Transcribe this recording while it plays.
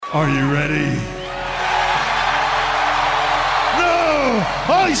Are you ready? No!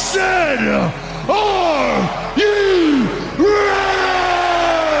 I said, are you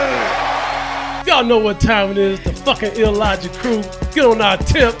ready? Y'all know what time it is. The fucking Illogic crew. Get on our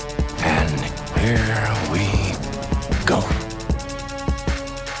tip. And here we go.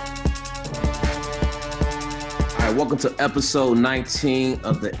 All right, welcome to episode 19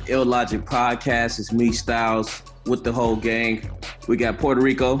 of the Illogic podcast. It's me, Styles, with the whole gang. We got Puerto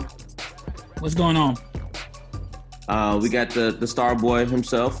Rico. What's going on? We got the star boy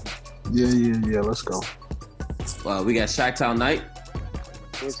himself. Yeah. Let's go. We got Chitown Knight.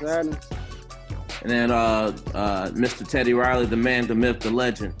 What's happening? And then Mr. Teddy Riley, the man, the myth, the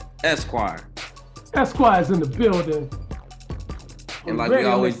legend, Esquire. Esquire's in the building. And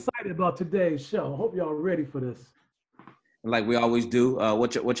I'm excited about today's show. Hope y'all ready for this. And like we always do,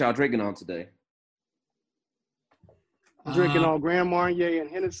 what y'all drinking on today? Drinking on Grand Marnier and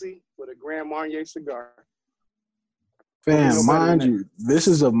Hennessy with a Grand Marnier cigar. Fam, mind you, this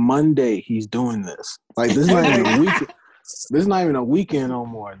is a Monday he's doing this. Like, this is not even a weekend. This is not even a weekend no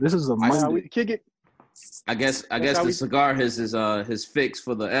more. This is a Monday. We kick it. I guess the cigar is his fix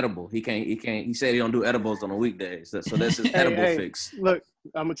for the edible. He he said he don't do edibles on the weekdays. So that's his edible fix. Look,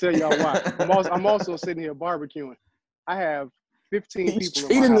 I'm gonna tell y'all why. I'm also sitting here barbecuing. I have 15 He's people.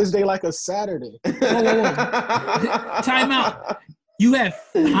 treating this day like a Saturday. Time out. You have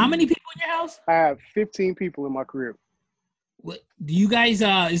how many people in your house? I have 15 people in my crib. What, do you guys?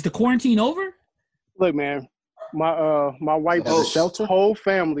 Is the quarantine over? Look, man, my wife's shelter? whole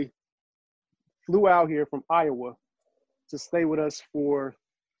family flew out here from Iowa to stay with us for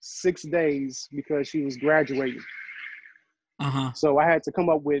 6 days because she was graduating. So I had to come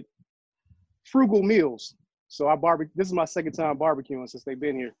up with frugal meals. So this is my second time barbecuing since they've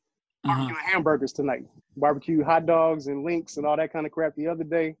been here. Barbecuing hamburgers tonight. Barbecue hot dogs and links and all that kind of crap the other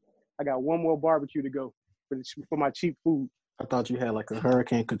day. I got one more barbecue to go for my cheap food. I thought you had like a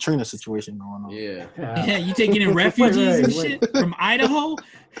Hurricane Katrina situation going on. Yeah, you taking in refugees and shit from Idaho?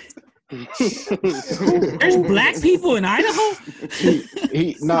 There's black people in Idaho?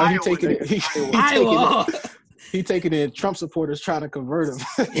 He taking in Trump supporters trying to convert him.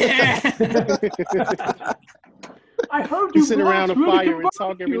 Yeah. I heard you sit around a fire and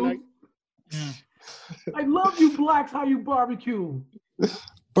talk every night. Yeah. I love you blacks, how you barbecue.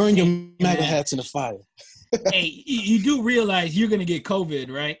 Burn your MAGA hats in the fire. Hey, you do realize you're going to get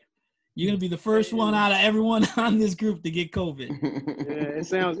COVID, right? You're going to be the first one out of everyone on this group to get COVID. Yeah, it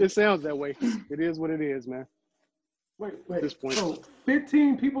sounds that way. It is what it is, man. Wait. At this point. So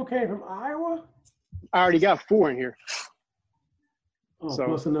 15 people came from Iowa? I already got 4 in here. Oh, So-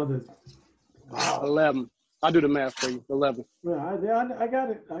 plus another. 11. I'll do the math for you. 11. Yeah, I got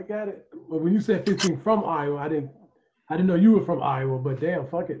it. But when you said 15 from Iowa, I didn't know you were from Iowa, but damn,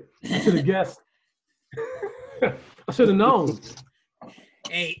 fuck it. I should have guessed. I should have known.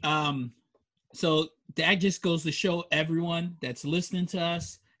 Hey, so that just goes to show everyone that's listening to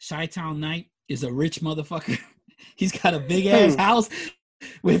us, Chitown Knight is a rich motherfucker. He's got a big ass house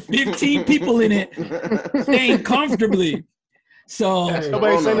with 15 people in it, staying comfortably. So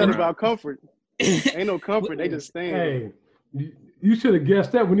Nobody say nothing about comfort. Ain't no comfort. They just staying. Hey, you should have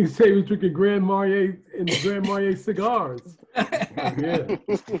guessed that when he said he was drinking Grand Marnier and Grand Marnier cigars. Yeah.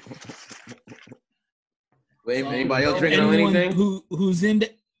 Wait, anybody else drinking on anything? Who's in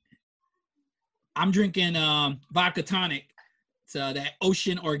I'm drinking vodka tonic. It's that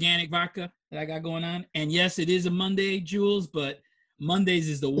ocean organic vodka that I got going on. And yes, it is a Monday, Jules, but Mondays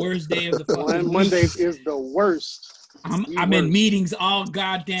is the worst day of the fucking week. Mondays is the worst. I'm in meetings all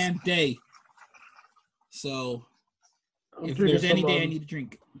goddamn day. So if there's any day I need to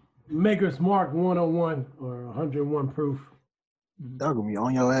drink. Maker's Mark 101 or 101 proof. Y'all gonna be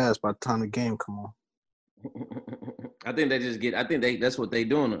on your ass by the time the game come on. I think that's what they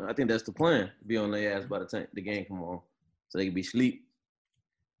doing. I think that's the plan. Be on their ass by the time the game come on. So they can be asleep.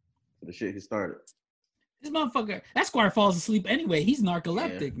 So the shit get started. This motherfucker, that Squire falls asleep anyway. He's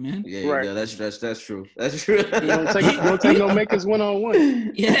narcoleptic, man. Yeah, Right. yeah, that's true. That's true. You don't take no Makers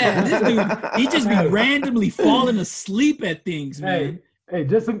 101. Yeah, this dude, he just be randomly falling asleep at things, man. Hey,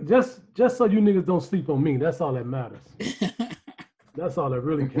 just so you niggas don't sleep on me. That's all that matters. That's all that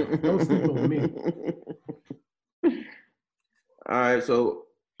really counts. Don't sleep on me. All right, so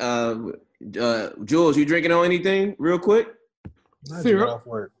Jules, you drinking on anything real quick? Syrup. Off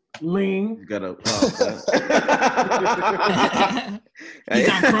work. Lean. You got He's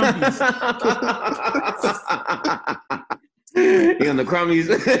on crumbies. He on the crummies.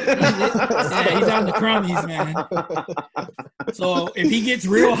 Yeah, he's on the crummies, man. So if he gets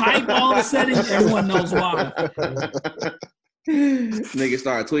real hype all of a sudden, everyone knows why. Nigga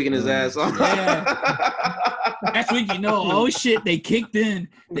started tweaking his ass off. Yeah. That's when you know, oh shit, they kicked in.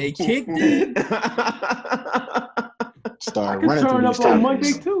 They kicked in. Start I running can turn through up these on topics.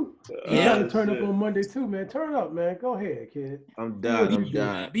 Monday too. You gotta turn shit. up on Monday too, man. Turn up, man. Go ahead, kid. I'm Do what done. you I'm do.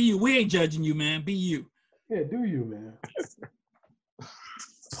 done. Be you. We ain't judging you, man. Be you. Yeah, do you, man.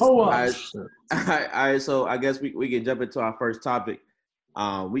 Pull up. All right. So I guess we can jump into our first topic.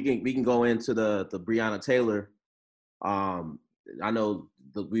 We can go into the Breonna Taylor. I know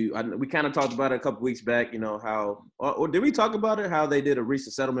we kind of talked about it a couple weeks back. You know how, or did we talk about it? How they did a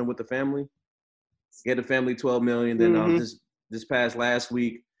recent settlement with the family, get the family $12 million. Then this past last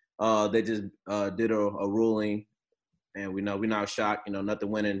week, they just did a ruling, and we're not shocked. You know, nothing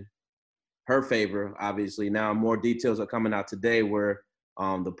went in her favor. Obviously, now more details are coming out today where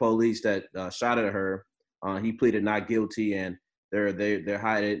the police that shot at her, he pleaded not guilty, and they're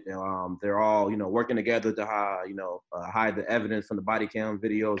hiding. They're all working together to hide the evidence from the body cam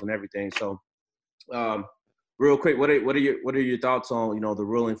videos and everything. So, real quick, what are your thoughts on the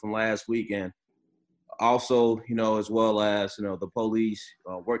ruling from last week, and also as well as the police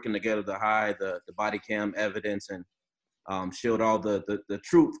working together to hide the body cam evidence and shield all the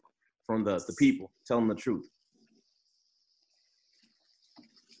truth from the people, telling the truth.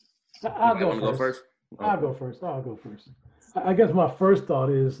 I'll go first. I'll go first. I guess my first thought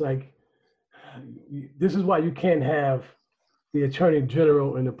is this is why you can't have the attorney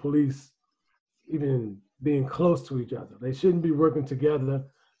general and the police even being close to each other. They shouldn't be working together.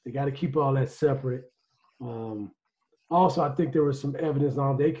 They got to keep all that separate. Also, I think there was some evidence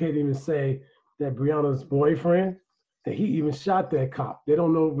on, they can't even say that Breonna's boyfriend, that he even shot that cop. They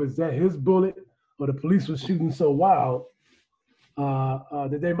don't know if was that his bullet or the police was shooting so wild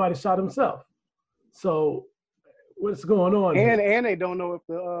that they might have shot himself. So what's going on and here? And they don't know if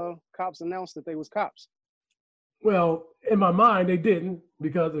the cops announced that they was cops. Well, in my mind, they didn't,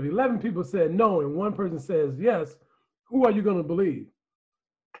 because if 11 people said no and one person says yes, who are you going to believe?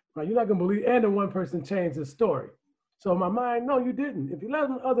 Right? You're not going to believe, and the one person changed his story. So in my mind, no, you didn't. If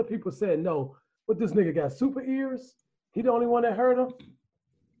 11 other people said no, but this nigga got super ears, he the only one that heard him,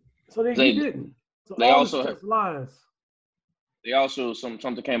 so he didn't. So they all also this lies. They also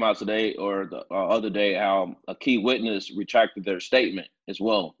something came out today or the other day how a key witness retracted their statement as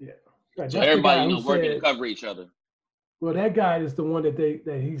well. Yeah, right. So That's everybody working to cover each other. Well, that guy is the one that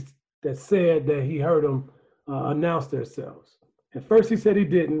said that he heard them announce themselves. At first he said he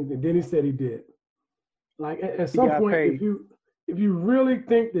didn't, and then he said he did. Like at some point, if you really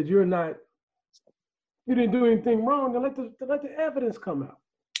think that you didn't do anything wrong, then let the evidence come out.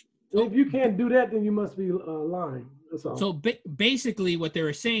 So if you can't do that, then you must be lying. That's all. So basically, what they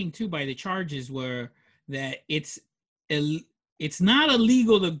were saying too by the charges were that it's not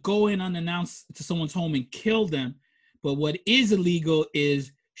illegal to go in unannounced to someone's home and kill them, but what is illegal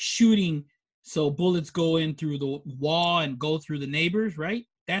is shooting. So bullets go in through the wall and go through the neighbors, right?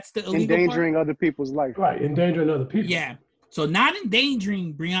 That's the illegal endangering part? other people's life. Right, endangering other people. Yeah. So not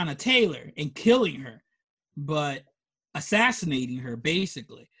endangering Breonna Taylor and killing her, but assassinating her,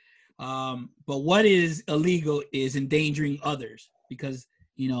 basically. But what is illegal is endangering others because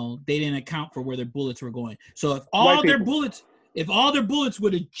they didn't account for where their bullets were going. So if all their bullets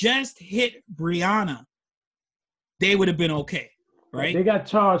would have just hit Breonna, they would have been okay, right? They got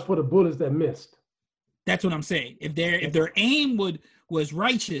charged for the bullets that missed. That's what I'm saying. If their aim was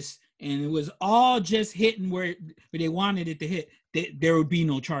righteous and it was all just hitting where they wanted it to hit, there would be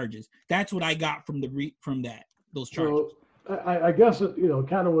no charges. That's what I got from those charges. So I guess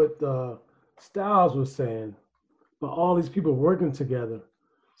kind of what Styles was saying, but all these people working together.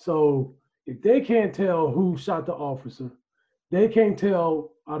 So if they can't tell who shot the officer, they can't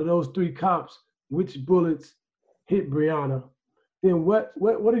tell out of those 3 cops which bullets hit Breonna, then what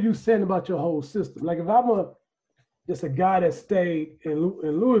are you saying about your whole system? Like if I'm just a guy that stayed in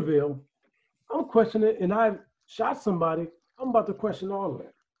Louisville, I'm questioning it, and I shot somebody, I'm about to question all of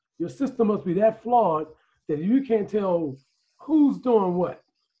that. Your system must be that flawed that you can't tell who's doing what.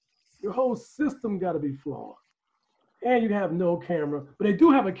 Your whole system got to be flawed. And you have no camera, but they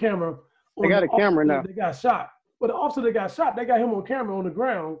do have a camera. They got a camera now. They got shot. But the officer that got shot, they got him on camera on the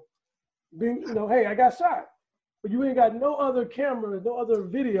ground being, hey, I got shot. But you ain't got no other camera, no other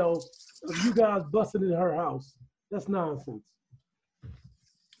video of you guys busting in her house. That's nonsense.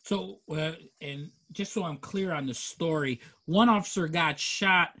 So, and just so I'm clear on the story, one officer got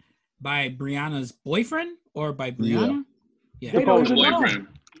shot by Breonna's boyfriend or by Breonna? Yeah. They don't even know.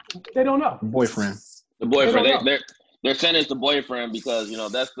 They don't know. Boyfriend. The boyfriend. They're saying it's the boyfriend because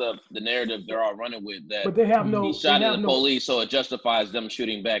that's the narrative they're all running with. That but they have no. He shot at the police, so it justifies them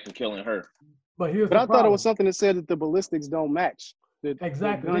shooting back and killing her. But here's But the I problem. thought it was something that said that the ballistics don't match.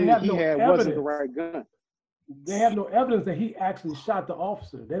 Exactly. The gun They have he no had evidence. wasn't the right gun. They have no evidence that he actually shot the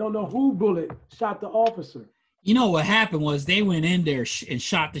officer. They don't know who bullet shot the officer. You know what happened was they went in there and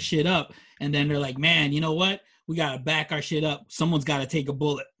shot the shit up, and then they're like, "Man, you know what? We gotta back our shit up. Someone's got to take a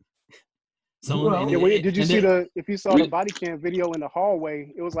bullet." Well, Did you see if you saw the body cam video in the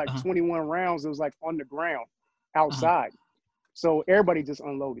hallway, it was like 21 rounds. It was like on the ground outside. So everybody just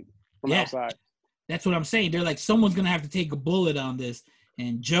unloaded from outside. That's what I'm saying. They're like, someone's going to have to take a bullet on this.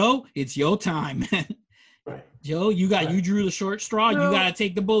 And Joe, it's your time, man. Right. Joe, you drew the short straw. No, you got to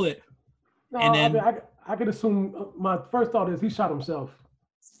take the bullet. No, and then, I could assume my first thought is he shot himself.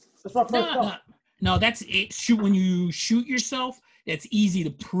 That's my first thought. No, that's it. When you shoot yourself, that's easy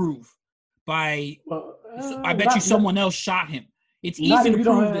to prove. I bet you someone else shot him. It's easy to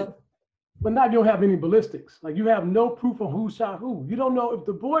prove that. But now you don't have any ballistics. Like you have no proof of who shot who. You don't know if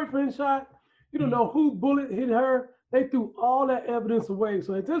the boyfriend shot. You don't know who bullet hit her. They threw all that evidence away.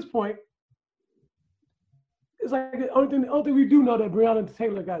 So at this point, it's like the only thing we do know that Breonna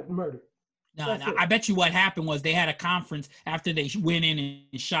Taylor got murdered. No, I bet you what happened was they had a conference after they went in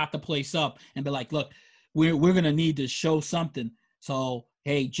and shot the place up, and they're like, "Look, we're gonna need to show something. So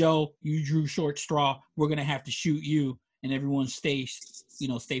hey, Joe, you drew short straw. We're gonna have to shoot you, and everyone stay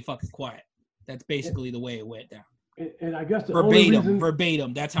fucking quiet." That's basically the way it went down. And I guess the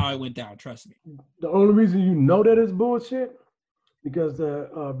verbatim. That's how it went down. Trust me. The only reason you know that is bullshit because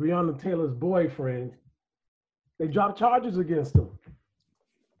Breonna Taylor's boyfriend, they dropped charges against him.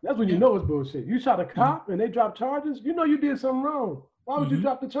 That's when you know it's bullshit. You shot a cop and they dropped charges. You know you did something wrong. Why would you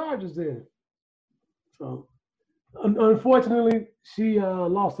drop the charges then? So, unfortunately, she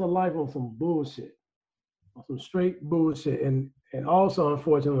lost her life on some bullshit, on some straight bullshit, and also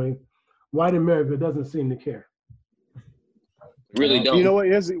unfortunately, white America doesn't seem to care. Really don't. You know what?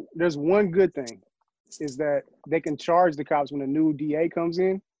 There's one good thing, is that they can charge the cops when a new DA comes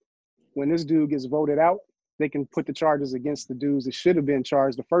in. When this dude gets voted out, they can put the charges against the dudes that should have been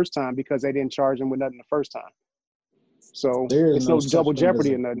charged the first time because they didn't charge them with nothing the first time. So it's no double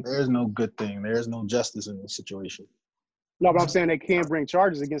jeopardy or nothing. There's no good thing. There's no justice in this situation. No, but I'm saying they can't bring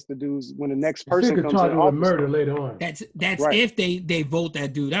charges against the dudes when the next person comes in with murder later on. That's right. If they vote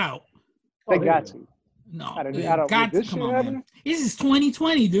that dude out. They got to. No, come on, man. This is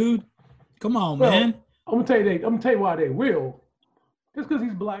 2020, dude. Come on, man. I'm gonna tell you why they will. Just because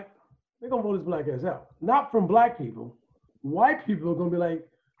he's black, they're gonna vote his black ass out. Not from black people. White people are gonna be like,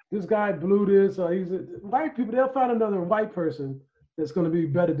 this guy blew this, or white people, they'll find another white person that's gonna be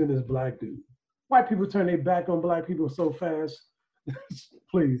better than this black dude. White people turn their back on black people so fast.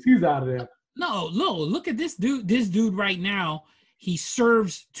 Please, he's out of there. No, look at this dude. This dude right now, he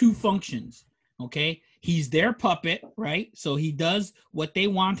serves two functions. Okay, he's their puppet, right? So he does what they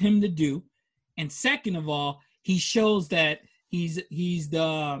want him to do, and second of all, he shows that he's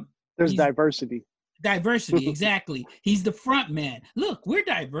diversity. Diversity, exactly. He's the front man. Look, we're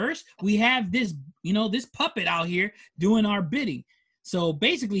diverse. We have this, this puppet out here doing our bidding. So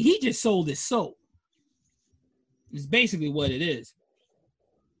basically, he just sold his soul. It's basically what it is.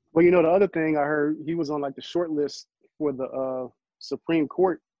 Well, the other thing I heard, he was on like the short list for the Supreme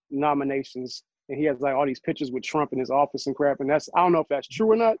Court nominations, and he has like all these pictures with Trump in his office and crap. And I don't know if that's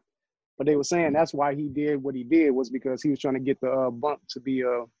true or not, but they were saying that's why he did what he did, was because he was trying to get the bump to be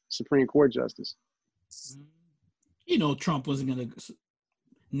a Supreme Court justice. Trump wasn't going to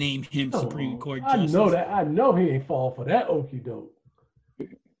name him Supreme Court justice. I know that. I know he ain't fall for that okie doke.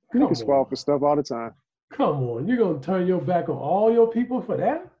 Niggas fall for stuff all the time. Come on, you're going to turn your back on all your people for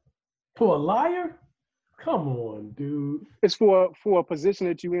that? For a liar? Come on, dude. It's for a position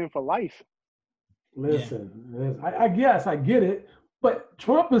that you're in for life. Listen, I guess I get it, but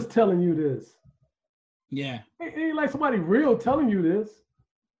Trump is telling you this. Yeah. It ain't like somebody real telling you this.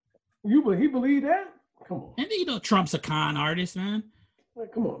 He believe that? Come on. And Trump's a con artist, man.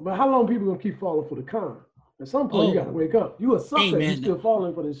 Like, come on. But how long people going to keep falling for the con? At some point, you got to wake up. You a sucker if you still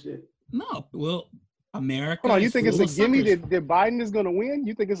falling for this shit. No, well, America. Hold on, you think it's a gimme that Biden is going to win?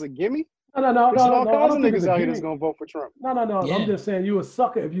 You think it's a gimme? No. All kinds of niggas out here that's going to vote for Trump. No. Yeah. I'm just saying you a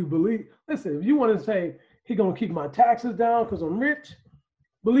sucker if you believe. Listen, if you want to say he going to keep my taxes down because I'm rich,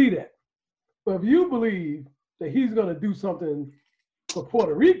 believe that. But if you believe that he's going to do something for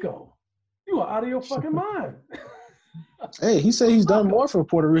Puerto Rico, you are out of your fucking mind. Hey, he said he's done more for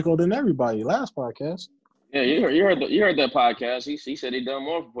Puerto Rico than everybody last podcast. Yeah, you heard that podcast. He said he done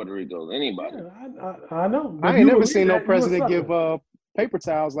more for Puerto Rico than anybody. Yeah, I know. I ain't never seen no president give paper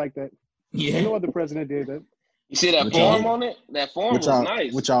towels like that. Yeah. No other president did that. You see that form on it? That form was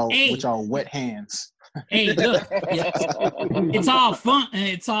nice. With y'all wet hands. Hey, look, yeah, it's all fun.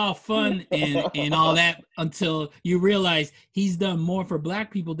 It's all fun and all that until you realize he's done more for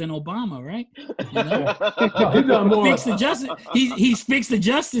black people than Obama, right? You know, He's done more. fixed the justice. He's fixed the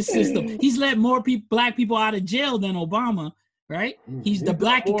justice system. He's let more black people out of jail than Obama, right? The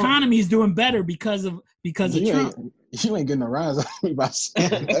black economy is doing better because of Trump. You ain't getting a rise on me by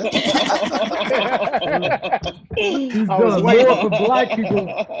saying that. He's done more for black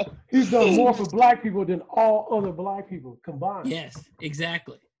people. He's done more for black people than all other black people combined. Yes,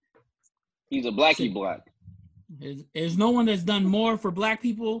 exactly. He's a blackie black. There's no one that's done more for black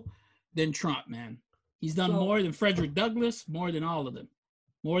people than Trump, man. He's done more than Frederick Douglass, more than all of them,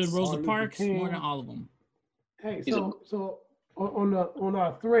 more than Rosa Parks, more than all of them. Hey, so on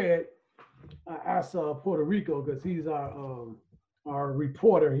our thread, I asked Puerto Rico because he's our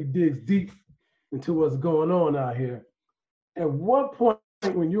reporter. He digs deep into what's going on out here. At what point,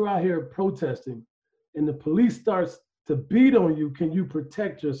 when you're out here protesting and the police starts to beat on you, can you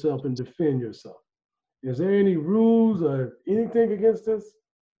protect yourself and defend yourself? Is there any rules or anything against this?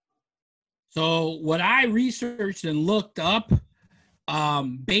 So what I researched and looked up,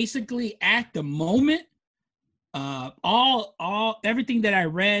 basically at the moment, everything that I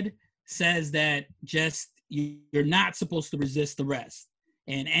read says that just you're not supposed to resist arrest.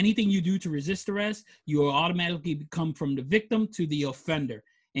 And anything you do to resist arrest, you will automatically become from the victim to the offender.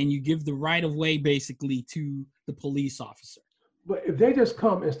 And you give the right of way basically to the police officer. But if they just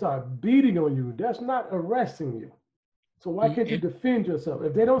come and start beating on you, that's not arresting you. So why can't you defend yourself?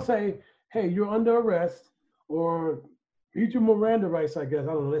 If they don't say, hey, you're under arrest, or read your Miranda rights, I guess.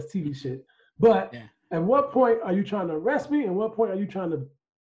 I don't know, that's TV shit. But at what point are you trying to arrest me? And what point are you trying to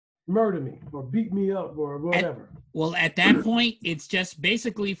murder me or beat me up or whatever? At that point, it's just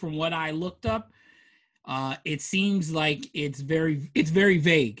basically from what I looked up, it seems like it's very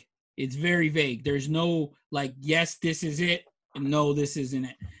vague. It's very vague. There's no like, yes, this is it. And no, this isn't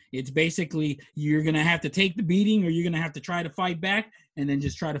it. It's basically you're going to have to take the beating or you're going to have to try to fight back and then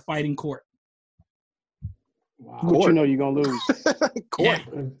just try to fight in court. Wow. But you know you're going to lose. Court.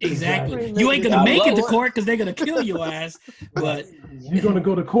 Yeah, exactly. You ain't going to make it to court because they're going to kill your ass. But you're going to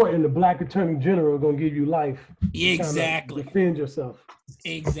go to court and the black attorney general is going to give you life. Exactly. Defend yourself.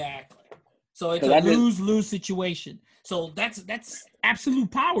 Exactly. So it's a lose-lose situation. So that's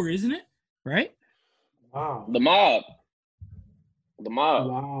absolute power, isn't it? Right? Wow. The mob.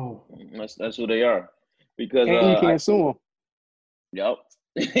 Wow. That's who they are. Because you can't sue them. Yep.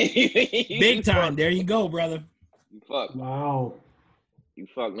 Big time. There you go, brother. You fuck. Wow. You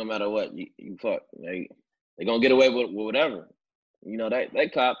fuck no matter what. You fuck. They gonna get away with whatever. You know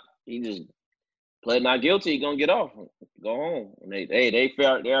that cop. He just pled not guilty. He gonna get off. Go home. And they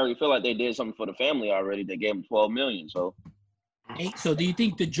already feel like they did something for the family already. They gave him $12 million. So. Hey, so do you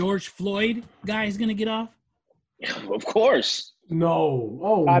think the George Floyd guy is gonna get off? Of course. No.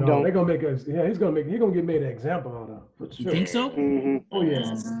 Oh, I don't. They're gonna make us. Yeah, he's gonna get made an example out of. For sure. You think so? Mm-hmm. Oh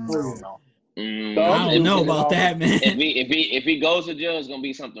yeah. I don't know about that, man. If he goes to jail, it's gonna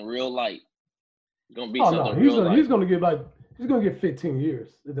be something real light. It's gonna be something real light. He's gonna get 15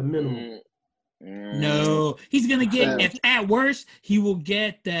 years at the minimum. No, he's gonna get. If at worst, he will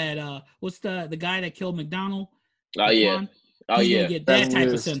get that. What's the guy that killed McDonald? Oh yeah. He's gonna get that type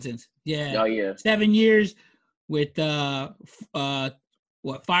of sentence. Yeah. Oh yeah. 7 years. With 5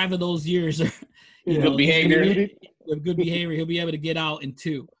 of those years are good behavior. With good behavior, he'll be able to get out in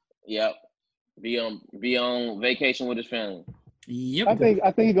 2. Yep. Be on vacation with his family. Yep. I think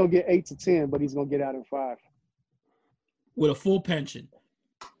he's gonna get 8 to 10, but he's gonna get out in 5. With a full pension.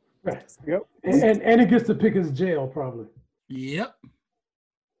 Right. Yep. And he gets to pick his jail probably. Yep.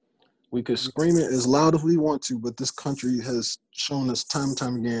 We could scream it as loud as we want to, but this country has shown us time and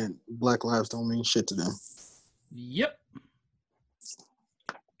time again, Black lives don't mean shit to them. Yep.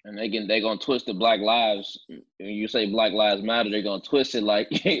 And they gonna twist the Black Lives. When you say Black Lives Matter, they're gonna twist it like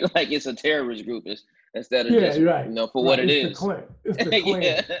it's a terrorist group instead of just right. For what it is. It's the Klan. It's the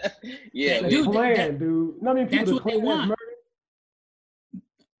Klan. Yeah, dude. Klan, dude. I mean, that's what they want.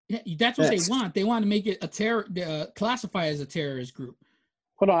 Yeah, that's what they want. They want to make it classify as a terrorist group.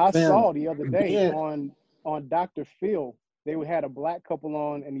 Hold on, I saw the other day on Dr. Phil. They had a black couple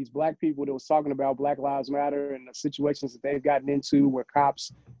on, and these black people that was talking about Black Lives Matter and the situations that they've gotten into where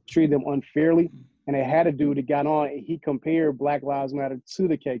cops treat them unfairly. And they had a dude that got on, and he compared Black Lives Matter to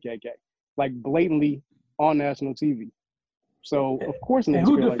the KKK, like blatantly on national TV. So, of course. And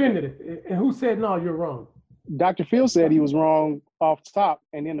who defended it? And who said, no, you're wrong? Dr. Phil said he was wrong off top.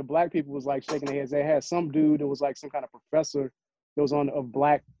 And then the black people was like shaking their heads. They had some dude that was like some kind of professor that was of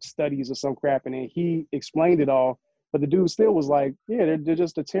black studies or some crap. And then he explained it all. But the dude still was like, yeah, they're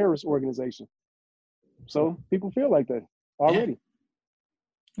just a terrorist organization. So people feel like that already. Yeah.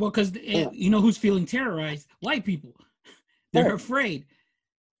 Well, because you know who's feeling terrorized? White people. They're afraid.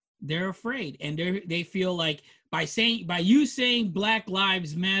 They're afraid, and they feel like by you saying Black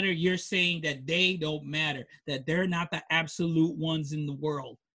Lives Matter, you're saying that they don't matter, that they're not the absolute ones in the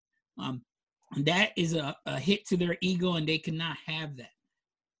world. That is a hit to their ego, and they cannot have that.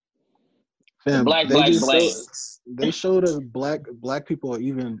 Fam, Black. They showed us black people are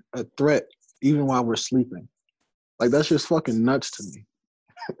even a threat, even while we're sleeping. Like, that's just fucking nuts to me.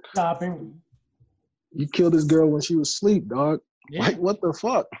 Stopping. You killed this girl when she was asleep, dog. Yeah. Like, what the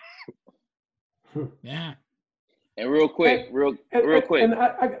fuck? Yeah. And real quick. And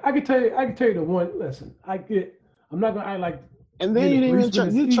I can tell you the one. Listen, I'm not gonna act like. And then you didn't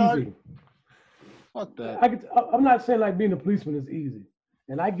even charge. Fuck that. I'm not saying like being a policeman is easy.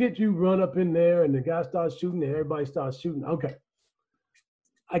 And I get you run up in there and the guy starts shooting and everybody starts shooting. Okay.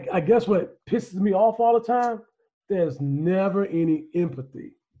 I guess what pisses me off all the time, there's never any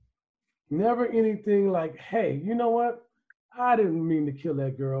empathy. Never anything like, hey, you know what? I didn't mean to kill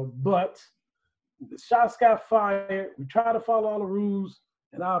that girl, but the shots got fired. We tried to follow all the rules,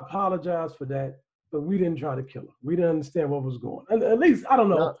 and I apologize for that, but we didn't try to kill her. We didn't understand what was going on. At least, I don't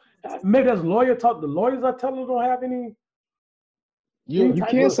know. Maybe that's lawyer talk. The lawyers are telling them don't have any. You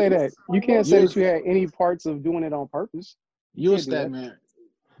can't say that. You can't say that you had any parts of doing it on purpose. You're a stat man.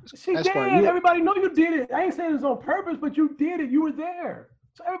 She did. Everybody know you did it. I ain't saying it's on purpose, but you did it. You were there.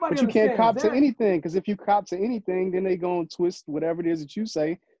 So everybody. But you can't cop to anything, because if you cop to anything, then they gonna twist whatever it is that you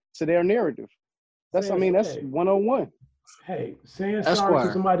say to their narrative. That's 101. Hey, saying sorry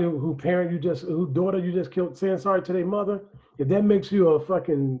to somebody whose daughter you just killed, saying sorry to their mother, if that makes you a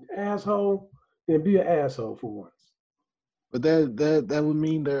fucking asshole, then be an asshole for once. But that would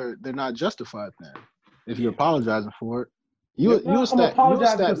mean they're not justified then. If you're apologizing for it. I'm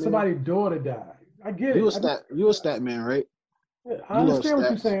apologizing because somebody's daughter died. I get it. You're a stat man, right? Yeah, I understand what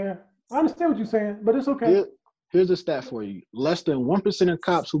you're saying. But it's okay. Here's a stat for you. Less than 1% of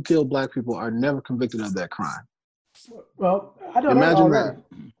cops who kill black people are never convicted of that crime. Well, I don't imagine that.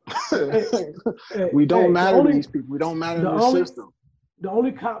 We don't matter to these people. We don't matter in the system. The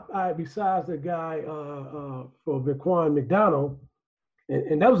only cop besides the guy for Vaquan McDonald,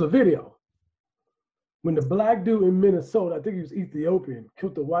 and that was a video. When the black dude in Minnesota, I think he was Ethiopian,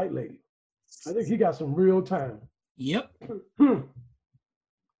 killed the white lady. I think he got some real time. Yep.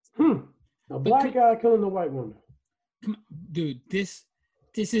 A black guy killing a white woman. Come on, dude, this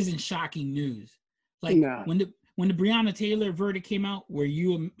isn't shocking news. Like when the Breonna Taylor verdict came out, were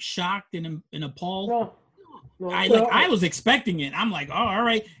you shocked and appalled? No, I was expecting it. I'm like, oh, all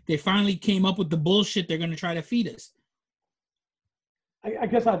right. They finally came up with the bullshit they're gonna try to feed us. I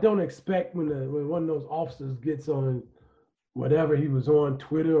guess I don't expect when one of those officers gets on whatever he was on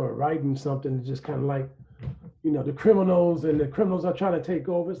Twitter or writing something, it's just kind of like, the criminals are trying to take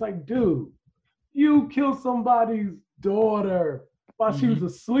over. It's like, dude, you killed somebody's daughter while she was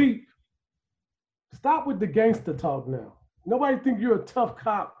asleep. Stop with the gangster talk now. Nobody think you're a tough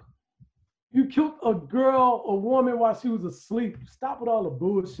cop. You killed a woman while she was asleep. Stop with all the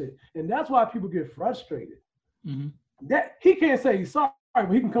bullshit. And that's why people get frustrated. Mm-hmm. That he can't say he's sorry, but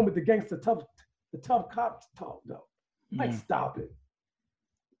he can come with the gangster tough cops talk though. Like, stop it.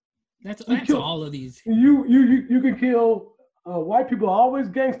 That's all of these. You can kill white people are always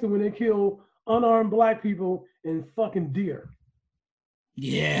gangster when they kill unarmed black people and fucking deer.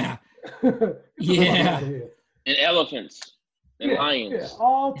 Yeah. Yeah. And elephants and lions. Yeah,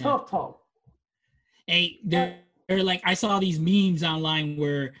 all tough talk. Hey, they're like, I saw these memes online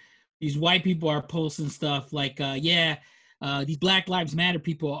where these white people are posting stuff like, these Black Lives Matter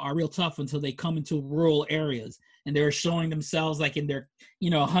people are real tough until they come into rural areas. And they're showing themselves like in their,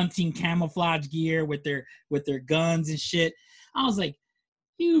 hunting camouflage gear with their guns and shit. I was like,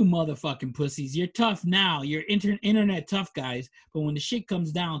 you motherfucking pussies, you're tough now. You're internet tough guys. But when the shit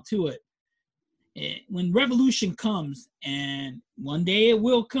comes down to it, when revolution comes, and one day it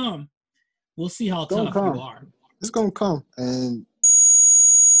will come, we'll see how tough you are. It's going to come. And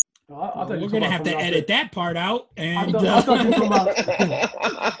we're going to have to edit that part out. And we're going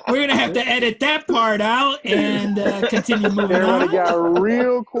to have to edit that part out and continue moving on. Everybody got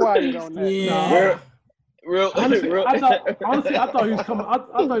real quiet on that. Yeah. Honestly, I thought he was coming. I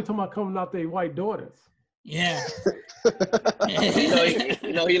thought he was talking about coming out their white daughters. Yeah.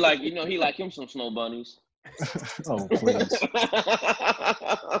 He like him some snow bunnies. Oh, please.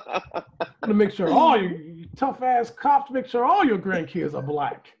 To make sure all you tough ass cops, make sure all your grandkids are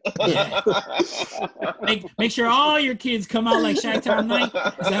black. Yeah. Make sure all your kids come out like Chitown Night.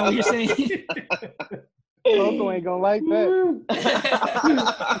 Is that what you're saying? Uncle ain't gonna like that.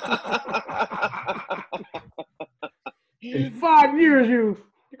 In 5 years, your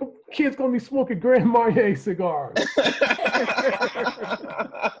kid's gonna be smoking Grand Marnier cigars.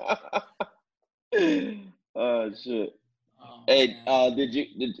 Oh shit. Hey,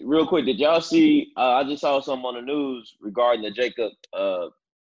 real quick, did y'all see? I just saw something on the news regarding the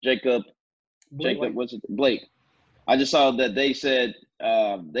Jacob, what's it, Blake? I just saw that they said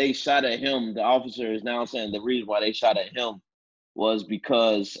they shot at him. The officer is now saying the reason why they shot at him was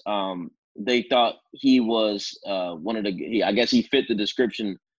because they thought he was I guess he fit the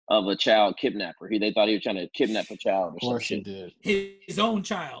description of a child kidnapper. They thought he was trying to kidnap a child or some shit. Did. His own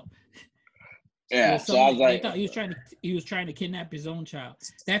child. Yeah, so I was like, they thought he was trying to kidnap his own child.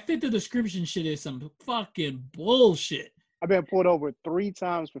 That fit the description shit is some fucking bullshit. I've been pulled over 3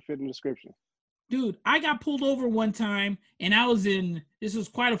 times for fitting the description. Dude, I got pulled over one time, and this was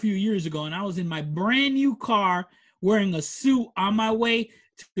quite a few years ago, and I was in my brand new car wearing a suit on my way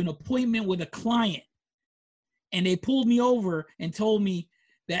to an appointment with a client. And they pulled me over and told me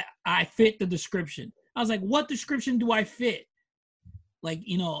that I fit the description. I was like, what description do I fit? Like,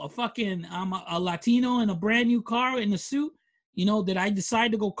 I'm a Latino in a brand new car in a suit. Did I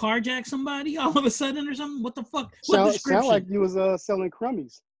decide to go carjack somebody all of a sudden or something? What the fuck? What description? Sound like you was selling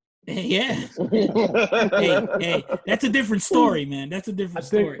crummies. Yeah. hey, that's a different story, man. That's a different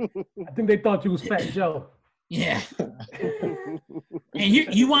story. I think they thought you was Fat Joe. Yeah. And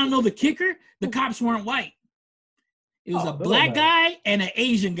you want to know the kicker? The cops weren't white. It was a black guy and an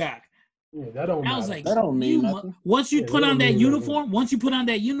Asian guy. Yeah, that don't matter. I was like, that don't mean nothing. Once you put on that uniform,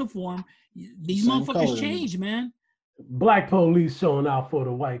 these Same motherfuckers color. change, man. Black police showing out for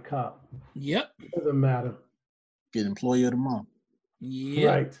the white cop. Yep. Doesn't matter. Get employee of the month. Yeah.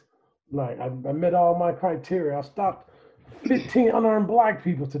 Right. Like I met all my criteria. I stopped 15 unarmed black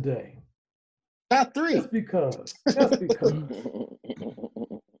people today. Not 3. Just because.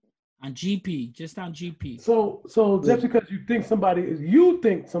 On GP, just on GP. So just because you think somebody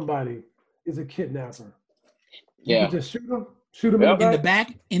is a kidnapper, you can just shoot them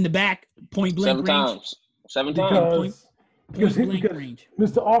in the back, point blank 7 range. times. 7 times. Because blank range.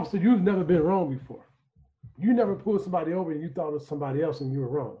 Mr. Officer, you've never been wrong before. You never pulled somebody over and you thought it was somebody else and you were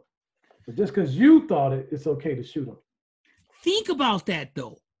wrong. But just because you thought it's okay to shoot them. Think about that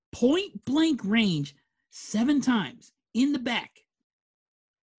though. Point blank range 7 times in the back.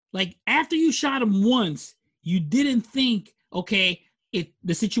 Like after you shot him once, you didn't think, okay,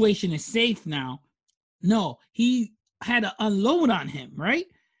 the situation is safe now. No, he had to unload on him, right?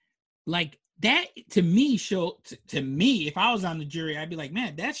 Like that to me if I was on the jury, I'd be like,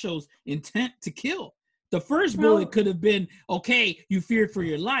 man, that shows intent to kill. The first bullet could have been, okay, you feared for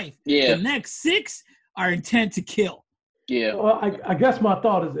your life. Yeah. The next 6 are intent to kill. Yeah. Well, I guess my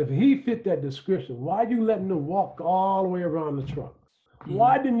thought is if he fit that description, why you letting him walk all the way around the truck? Mm-hmm.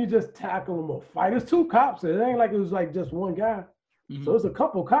 Why didn't you just tackle him or fight? There's 2 cops there. It ain't like it was like just one guy. Mm-hmm. So there's a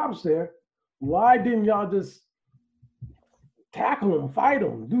couple cops there. Why didn't y'all just tackle him, fight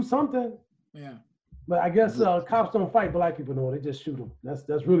him, do something? Yeah. But I guess cops don't fight black people no more. They just shoot them. That's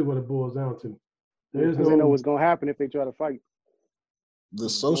really what it boils down to. Because they know what's gonna happen if they try to fight. The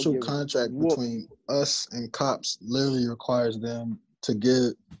social contract between us and cops literally requires them to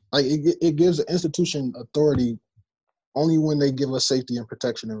give, like it gives the institution authority only when they give us safety and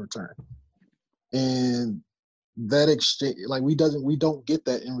protection in return. And that exchange, like we don't get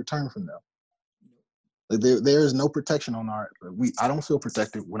that in return from them. Like there is no protection on I don't feel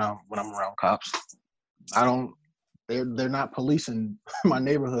protected when I'm around cops. They're not policing my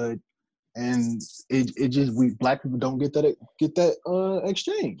neighborhood. And it just we black people don't get that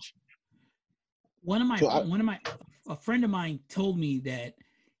exchange. A friend of mine told me that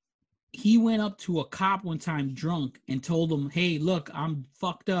he went up to a cop one time drunk and told him, "Hey, look, I'm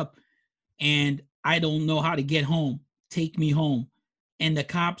fucked up and I don't know how to get home. Take me home." And the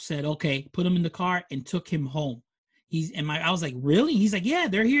cop said, "Okay," put him in the car and took him home. I was like, "Really?" He's like, "Yeah,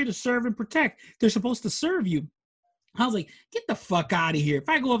 they're here to serve and protect. They're supposed to serve you." I was like, get the fuck out of here. If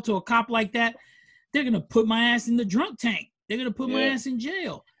I go up to a cop like that, they're going to put my ass in the drunk tank. They're going to put my ass in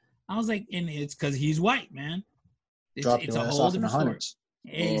jail. I was like, and it's because he's white, man. It's a whole different story.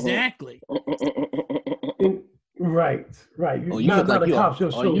 Exactly. Right. You look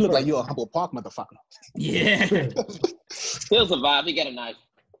like you're a Humble Park motherfucker. Yeah. He'll survive. He got a knife.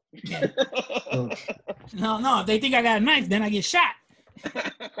 No. If they think I got a knife, then I get shot.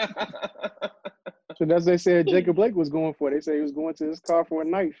 So that's what they said Jacob Blake was going for. They said he was going to his car for a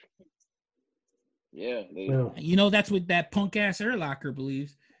knife. Yeah. That's what that punk ass Urlacher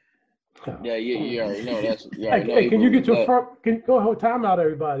believes. Yeah, you already know that's. Hey, can you get your fuck? Go time out,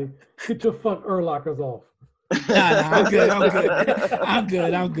 everybody. Get your fuck Urlachers off. I'm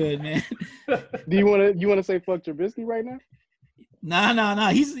good. I'm good, man. Do you wanna say fuck Trubisky right now? No.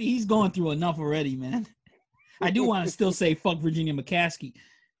 He's going through enough already, man. I do want to still say fuck Virginia McCaskey.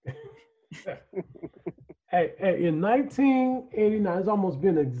 Hey, in 1989, it's almost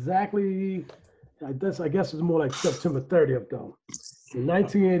been exactly, I guess it's more like September 30th though. In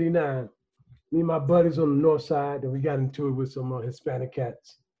 1989, me and my buddies on the north side, and we got into it with some Hispanic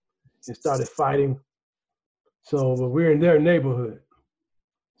cats and started fighting. So we're in their neighborhood.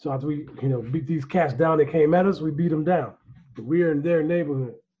 So after we, beat these cats down that came at us, we beat them down. But we're in their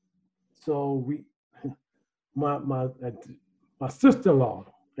neighborhood. So my sister-in-law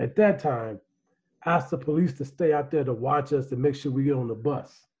at that time asked the police to stay out there to watch us to make sure we get on the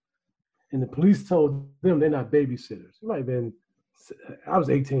bus. And the police told them they're not babysitters. It might have been, I was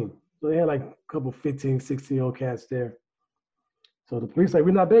 18. So they had like a couple 15, 16-year-old cats there. So the police like,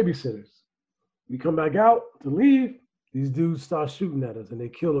 we're not babysitters. We come back out to leave, these dudes start shooting at us and they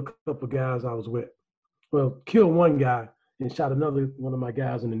killed a couple guys I was with. Well, killed one guy and shot another one of my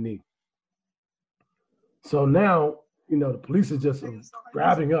guys in the knee. So now, the police are just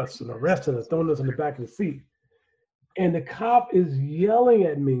grabbing us and arresting us, throwing us in the back of the seat. And the cop is yelling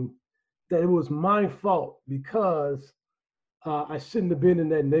at me that it was my fault because I shouldn't have been in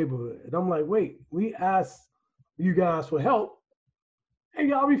that neighborhood. And I'm like, wait, we asked you guys for help and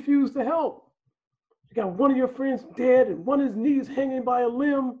y'all refused to help. You got one of your friends dead and one of his knees hanging by a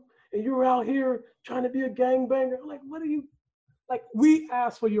limb and you're out here trying to be a gangbanger. I'm like, what are you, like, we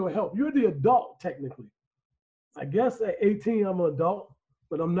asked for your help. You're the adult, technically. I guess at 18, I'm an adult,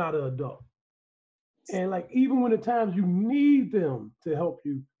 but I'm not an adult. And like, even when the times you need them to help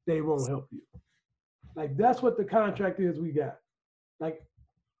you, they won't help you. Like, that's what the contract is we got. Like,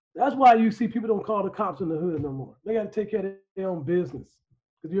 that's why you see people don't call the cops in the hood no more. They got to take care of their own business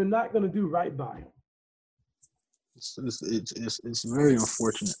because you're not going to do right by them. It's very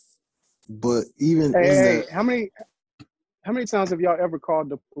unfortunate. But even hey, how many times have y'all ever called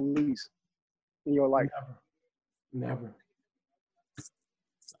the police in your life? Never.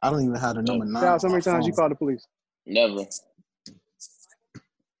 I don't even have the number 9. How many times you called the police? Never.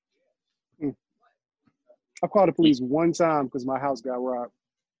 I called the police one time because my house got robbed.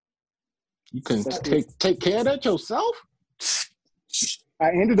 You couldn't take care of that yourself? I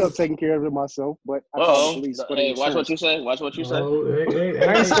ended up taking care of it myself, but I called the police. Hey, watch what you say. Watch what you say. I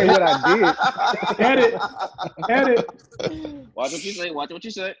didn't say what I did. Edit. Watch what you say. Watch what you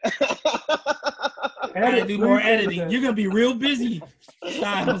say. Gotta do more editing. You're gonna be real busy,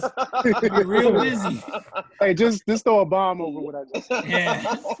 Styles. You're gonna be real busy. Hey, just throw a bomb over what I just said.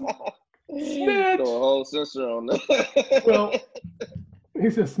 Yeah. Throw a whole sensor on that. Well, he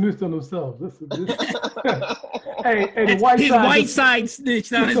just snitched on himself. This. Hey, the white his side. White side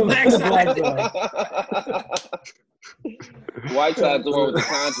snitched on his black side. White side's the one with the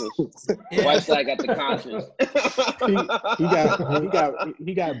conscience. Yeah. White side got the conscience.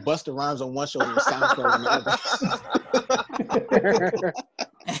 he got Busta Rhymes on one shoulder and SoundCloud on the other.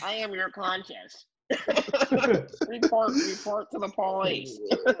 I am your conscience. report to the police.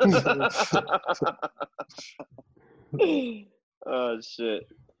 Oh shit.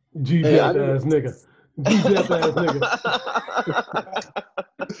 G-Death ass nigga. G-Death ass nigga.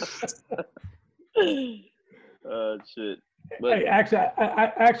 Oh shit. But, hey,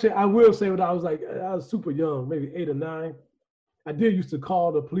 actually, I will say when I was super young, maybe 8 or 9. I did used to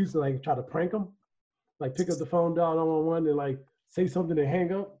call the police and like try to prank them, like pick up the phone, dial 911, and like say something and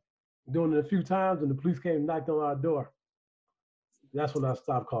hang up. Doing it a few times, and the police came and knocked on our door. That's when I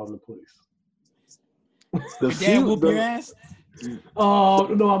stopped calling the police. Your dad whooped your ass? Oh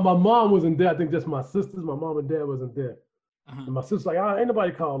no, my mom wasn't there. I think just my sisters. My mom and dad wasn't there. Uh-huh. And my sister's like, ain't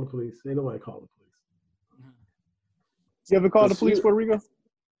nobody calling the police. Ain't nobody calling the police. You ever called the police, Puerto Rico?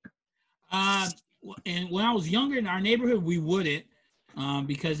 And when I was younger in our neighborhood, we wouldn't,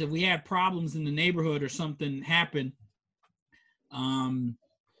 because if we had problems in the neighborhood or something happened,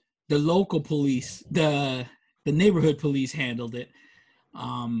 the local police, the neighborhood police handled it,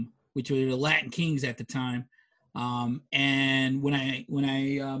 which were the Latin Kings at the time. And when I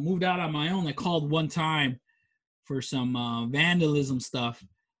moved out on my own, I called one time for some vandalism stuff,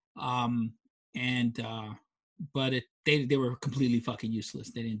 but they were completely fucking useless.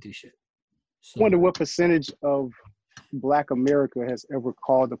 They didn't do shit. So, I wonder what percentage of Black America has ever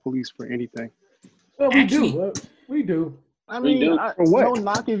called the police for anything. Well, we do. I mean, no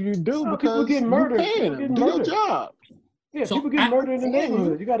knock if you do because people get murdered. Do your job. Yeah, so people get murdered in the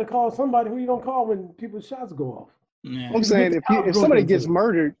neighborhood. You got to call somebody. Who you gonna call when people's shots go off? Yeah. I'm saying if somebody gets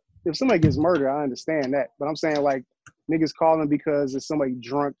murdered, I understand that. But I'm saying like niggas calling because there's somebody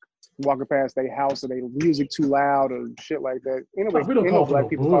drunk walking past their house or their music too loud or shit like that. Anyway, we don't call for black no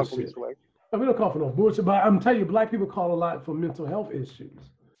people call bullshit. police away. We don't call for no bullshit, but I'm telling you, black people call a lot for mental health issues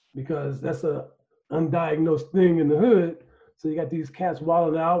because that's a undiagnosed thing in the hood. So you got these cats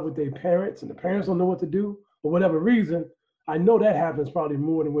wilding out with their parents, and the parents don't know what to do for whatever reason. I know that happens probably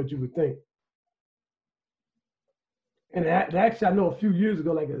more than what you would think. And actually, I know a few years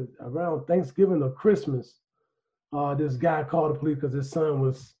ago, like around Thanksgiving or Christmas, this guy called the police because his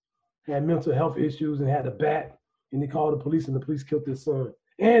son had mental health issues and had a bat, and he called the police, and the police killed his son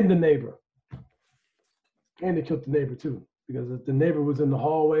and the neighbor. And they killed the neighbor too, because the neighbor was in the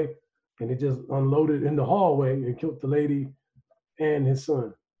hallway, and they just unloaded in the hallway and killed the lady and his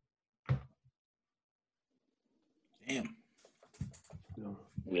son. Damn.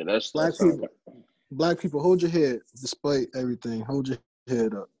 Yeah, that's Black people, hold your head despite everything. Hold your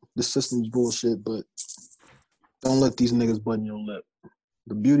head up. The system's bullshit, but don't let these niggas button your lip.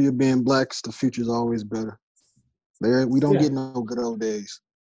 The beauty of being black is the future's always better. We don't get no good old days.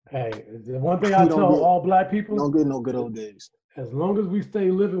 Hey, the one thing I tell all black people, don't get no good old days. As long as we stay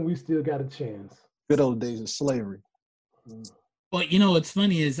living, we still got a chance. Good old days of slavery. But you know what's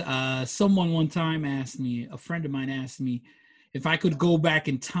funny is someone one time asked me, a friend of mine asked me, if I could go back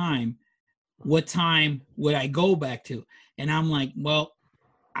in time, what time would I go back to? And I'm like, well,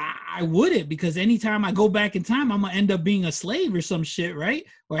 I wouldn't, because anytime I go back in time, I'm gonna end up being a slave or some shit, right?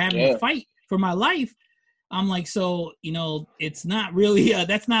 Or having to fight for my life. I'm like, so, you know, it's not really,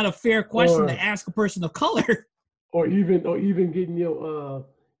 that's not a fair question to ask a person of color. Or even getting your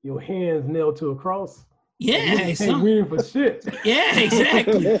hands nailed to a cross. Yeah, you can't win for shit. Yeah,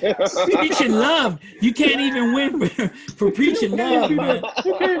 exactly. Preaching love. You can't even win for preaching love.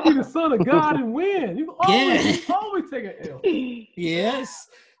 You can't be the son of God and win. You always take an L. Yes.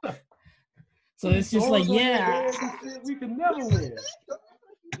 So it's just like, we can never win.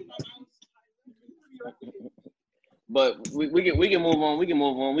 But we can move on.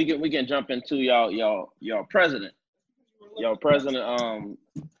 We can jump into y'all president. Y'all president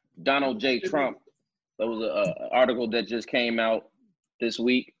Donald J. Trump. There was an article that just came out this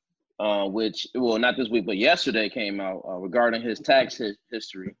week, not this week, but yesterday came out regarding his tax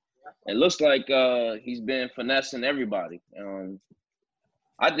history. It looks like he's been finessing everybody.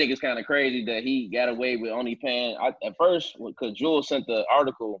 I think it's kind of crazy that he got away with only paying, at first, because Jules sent the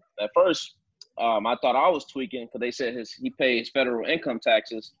article, at first, I thought I was tweaking because they said he pays federal income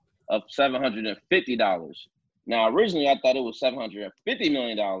taxes of $750. Now, originally, I thought it was $750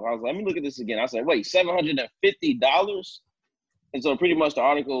 million. I was like, let me look at this again. I said, wait, $750? And so pretty much the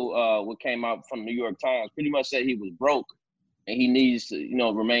article what came out from the New York Times pretty much said he was broke and he needs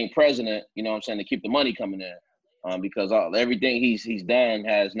to, remain president, to keep the money coming in. Because everything he's done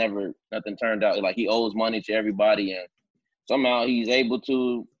has nothing turned out. Like, he owes money to everybody, and somehow he's able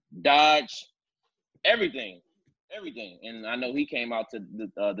to dodge everything. And I know he came out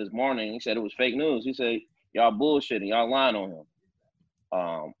to this morning. He said it was fake news. He said, y'all bullshitting, y'all lying on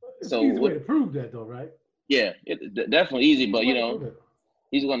him. It's an easy way to prove that, though, right? Yeah, definitely easy. But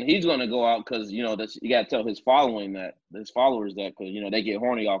he's gonna go out because you got to tell his followers that because they get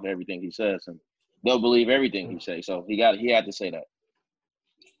horny off everything he says and they'll believe everything he says. So he had to say that.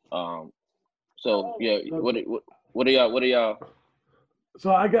 So yeah, what are y'all?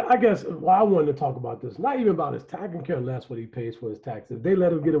 So I guess I wanted to talk about this. Not even about his tax. I can care less what he pays for his taxes. They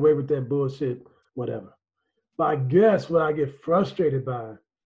let him get away with that bullshit, whatever. But I guess what I get frustrated by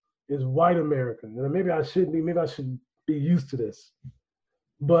is white America. And maybe I shouldn't be. Maybe I should be used to this.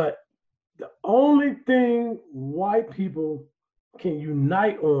 But the only thing white people can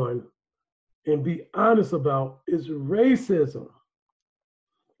unite on and be honest about is racism.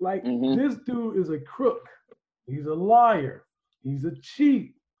 Like, this dude is a crook. He's a liar. He's a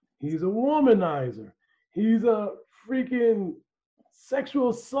cheat. He's a womanizer. He's a freaking sexual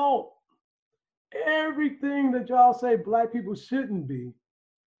assault. Everything that y'all say black people shouldn't be,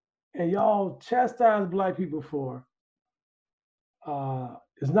 and y'all chastise black people for,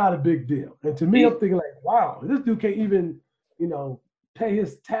 is not a big deal. And to me, I'm thinking like, wow, this dude can't even, pay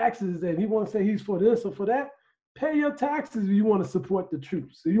his taxes, and he want to say he's for this or for that. Pay your taxes if you want to support the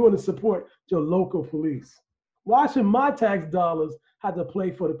troops. If you want to support your local police. Why should my tax dollars have to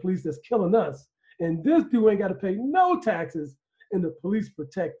play for the police that's killing us? And this dude ain't got to pay no taxes, and the police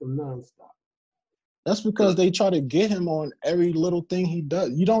protect them nonstop. That's because they try to get him on every little thing he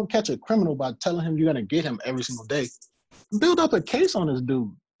does. You don't catch a criminal by telling him you're going to get him every single day. Build up a case on this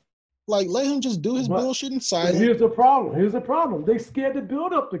dude. Like, let him just do his bullshit inside. Here's the problem. They scared to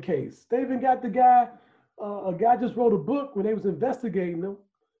build up the case. They even got the guy, a guy just wrote a book when they was investigating him,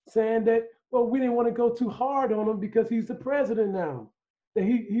 saying that, well, we didn't want to go too hard on him because he's the president now. that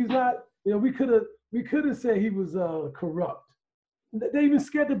he's not. You know, we could have said he was corrupt. They even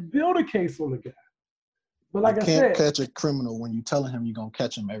scared to build a case on the guy. But like you I can't said, catch a criminal when you're telling him you're gonna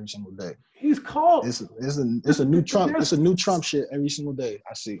catch him every single day. He's caught. It's a new Trump. It's a new Trump shit every single day.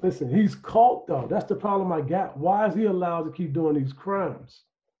 I see. Listen, he's caught though. That's the problem I got. Why is he allowed to keep doing these crimes?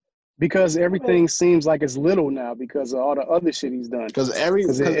 Because everything seems like it's little now because of all the other shit he's done. Because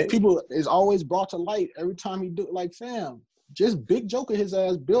people is always brought to light every time he do. Like, fam, just big joker his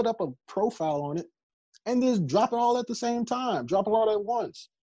ass, build up a profile on it, and just drop it all at the same time. Drop it all at once.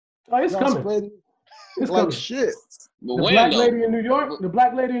 Oh, it's coming. It's like coming. Shit. But the black lady in New York, the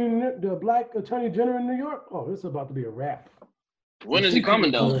black attorney general in New York. Oh, it's about to be a wrap. When is he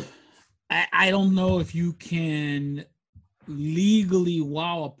coming though? I don't know if you can legally,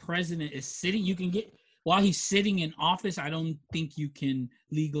 while a president is sitting, while he's sitting in office, I don't think you can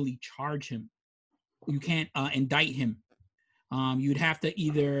legally charge him. You can't indict him. You'd have to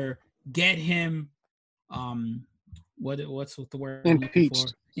either get him, what's the word?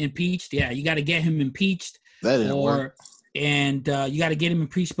 Impeached. Impeached. Yeah, you got to get him impeached. That didn't work. And you got to get him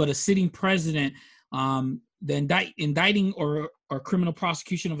impeached. But a sitting president, the indicting or criminal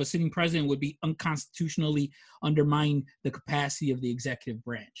prosecution of a sitting president would be unconstitutionally undermine the capacity of the executive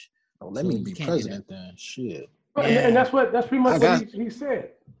branch. Oh, let me be president then. Shit. Yeah. And that's pretty much what he said.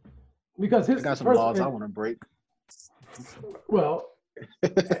 Because I got some laws I want to break. Well,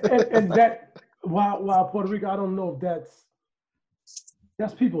 and that while Puerto Rico, I don't know if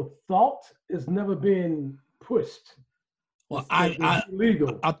that's people's thought. It's never been pushed. Well, it's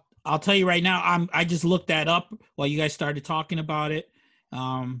illegal. I'll tell you right now. I just looked that up while you guys started talking about it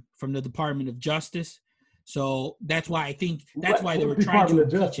from the Department of Justice. So that's why I think why they were trying to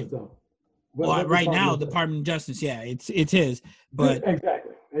impeach him. Well, right now, Department of Justice, yeah, it's his. But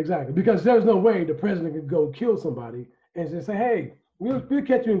exactly, because there's no way the president could go kill somebody and just say, "Hey, we'll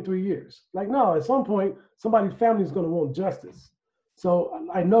catch you in 3 years." Like, no, at some point, somebody's family is going to want justice. So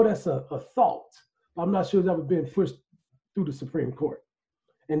I know that's a thought. I'm not sure it's ever been pushed through the Supreme Court.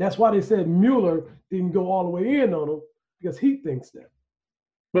 And that's why they said Mueller didn't go all the way in on him, because he thinks that.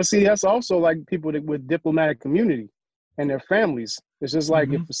 But see, that's also like people with diplomatic community and their families. It's just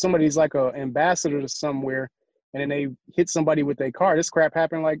like if somebody's like an ambassador to somewhere and then they hit somebody with their car. This crap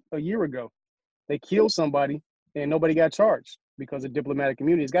happened like a year ago. They killed somebody and nobody got charged because of diplomatic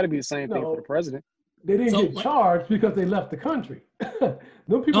community. It's got to be the same thing for the president. They didn't get charged because they left the country.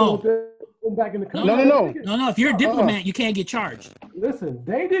 No people went back in the country. No. If you're a diplomat, you can't get charged. Listen,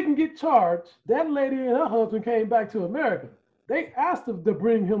 they didn't get charged. That lady and her husband came back to America. They asked them to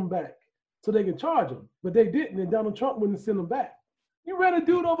bring him back so they could charge him, but they didn't, and Donald Trump wouldn't send him back. You ran a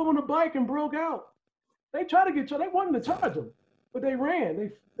dude over on a bike and broke out. They tried to get charged. They wanted to charge him, but they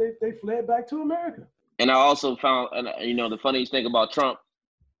ran. They fled back to America. And I also found, the funniest thing about Trump,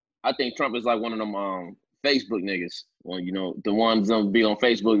 I think Trump is like one of them Facebook niggas. Well, the ones that be on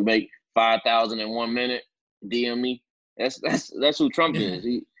Facebook make 5,000 in 1 minute. DM me. That's who Trump is.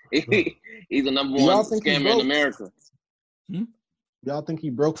 He's the number one scammer in America. Y'all think he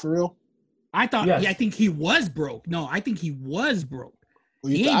broke for real? I think he was broke. No, I think he was broke.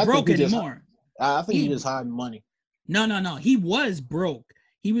 He ain't broke anymore. I think he just hiding money. No. He was broke.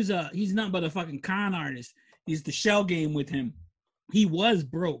 He's nothing but a fucking con artist. He's the shell game with him. He was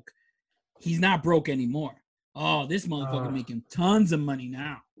broke. He's not broke anymore. Oh, this motherfucker making tons of money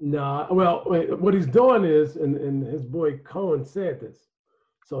now. Nah, well, what he's doing is, and his boy Cohen said this.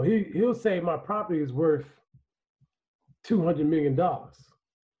 So he'll say my property is worth $200 million.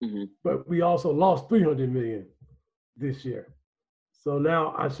 But we also lost $300 million this year. So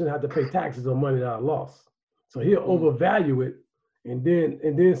now I shouldn't have to pay taxes on money that I lost. So he'll overvalue it and then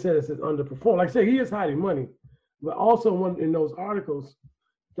say it's underperformed. Like I say, he is hiding money. But also in those articles,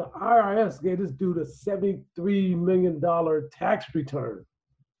 the IRS gave this dude a $73 million tax return.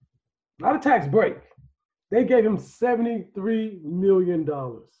 Not a tax break. They gave him $73 million.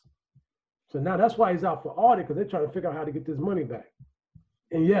 So now that's why he's out for audit, because they're trying to figure out how to get this money back.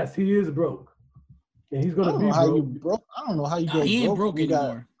 And yes, he is broke. And he's going to be broke. I don't know how you go broke. He ain't broke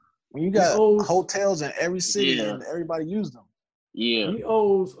anymore. When you got hotels in every city and everybody used them. Yeah. He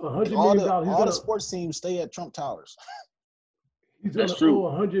owes $100 million. All the sports teams stay at Trump Towers. He's going to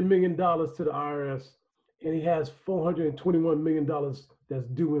owe $100 million to the IRS, and he has $421 million that's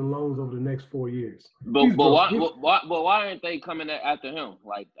due in loans over the next 4 years. But why aren't they coming after him?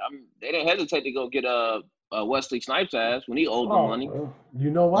 Like, they didn't hesitate to go get Wesley Snipes' ass when he owed them money. You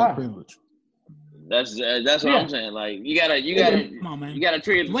know why? That's what I'm saying. Like, you gotta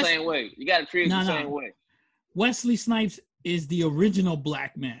treat it the same way. You gotta treat it the same way. Wesley Snipes is the original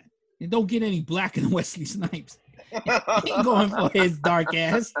black man. And don't get any blacker than Wesley Snipes. He ain't going for his dark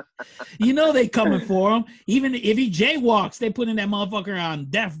ass. You know they coming for him. Even if he jaywalks, they putting that motherfucker on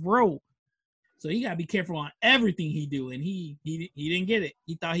death row. So he gotta be careful on everything he do. And he didn't get it.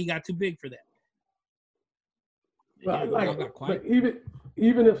 He thought he got too big for that. Well, like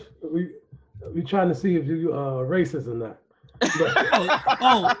even if we trying to see if you racist or not.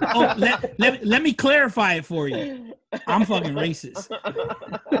 Let me clarify it for you. I'm fucking racist.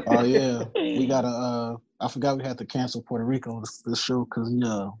 Oh yeah, we gotta. I forgot we had to cancel Puerto Rico this show because he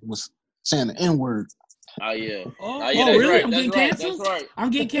was saying the N-word. Oh yeah. Really? Right. I'm getting canceled. That's right. I'm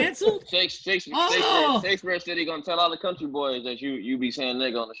getting canceled. Shakespeare said he gonna tell all the country boys that you be saying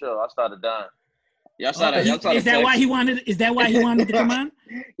nigga on the show. I started dying. Is that why he wanted? Is that why he wanted to come on?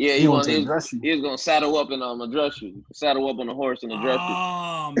 Yeah, he was gonna saddle up and address you. Saddle up on a horse and address you.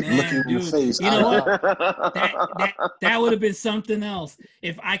 Oh man, dude. You know what? That would have been something else.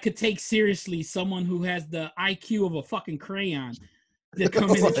 If I could take seriously someone who has the IQ of a fucking crayon to come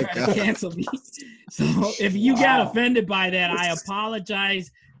in and try to cancel me. So if you got offended by that, I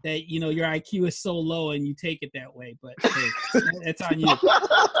apologize. That your IQ is so low and you take it that way, but hey, that's on you.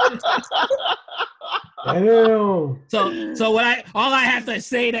 Damn. So all I have to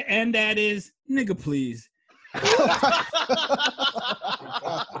say to end that is nigga please.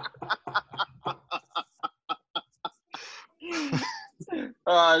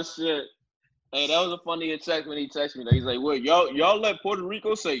 Oh shit. Hey, that was a funny text when he texted me. He's like, "What y'all let Puerto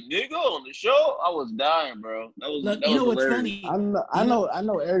Rico say nigga on the show?" I was dying, bro. That was what's funny? I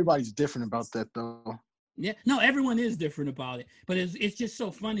know everybody's different about that though. Yeah, no, everyone is different about it, but it's just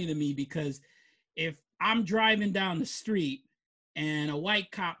so funny to me because if I'm driving down the street and a white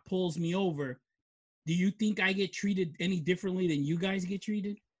cop pulls me over, do you think I get treated any differently than you guys get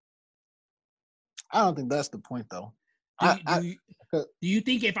treated? I don't think that's the point though. Do you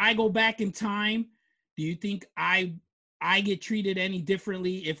think if I go back in time, do you think I get treated any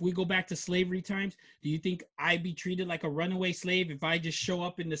differently if we go back to slavery times? Do you think I'd be treated like a runaway slave if I just show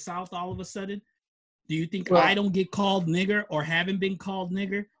up in the South all of a sudden? Do you think I don't get called nigger or haven't been called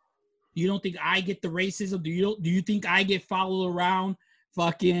nigger? You don't think I get the racism? Do you think I get followed around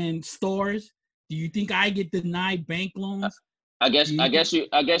fucking stores? Do you think I get denied bank loans? I guess you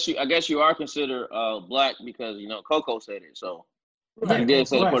are considered black because Coco said it. So you did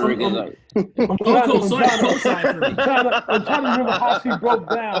say Puerto Rican like. Coco co-signed for me. I'm trying to remember how she broke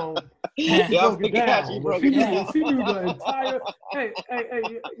down. Yeah, she broke it down. She knew the entire. Hey,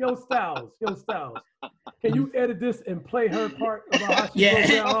 yo, Styles. Can you edit this and play her part about how she broke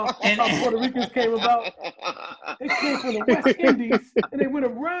down how Puerto Ricans came about? They came from the West Indies and they went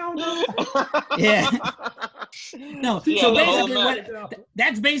around them. Yeah. No, so basically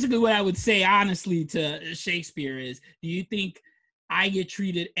that's basically what I would say honestly to Shakespeare is, do you think I get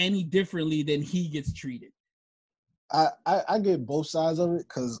treated any differently than he gets treated? I get both sides of it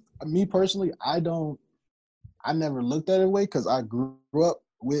because me personally, I never looked at it way because I grew up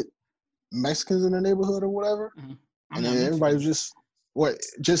with Mexicans in the neighborhood or whatever. Mm-hmm. And then everybody was just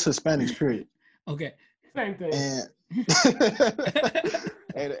Hispanics, period. Okay. Same thing. And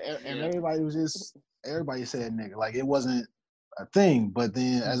everybody said nigga. Like it wasn't a thing. But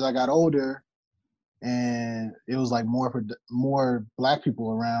then as I got older and it was like more black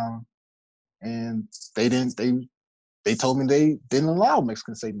people around and they told me they didn't allow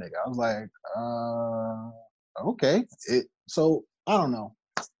Mexicans to say nigga. I was like, okay. So I don't know.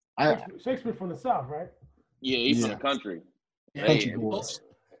 Shakespeare from the South, right? Yeah, he's from the country. Country boys.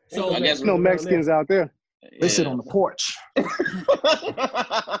 So I guess no Mexicans out there. They sit on the porch.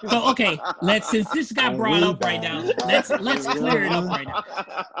 So okay, since this got brought up right now, let's clear it up right now.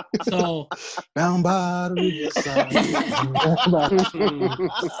 So down by the riverside.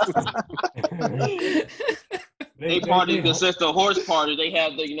 They party consists of horse party. They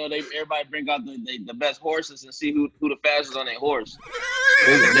have everybody bring out the best horses and see who the fastest on their horse.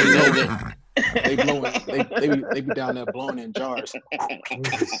 They be down there blowing in jars.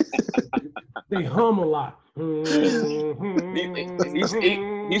 They hum a lot.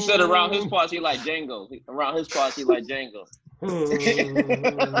 He said around his parts he like Django. Around his parts he like Django.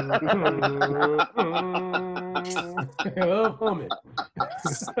 Humming.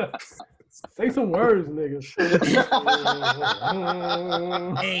 Say some words, niggas.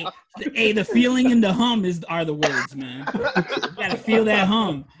 Hey, the feeling in the hum are the words, man. You gotta feel that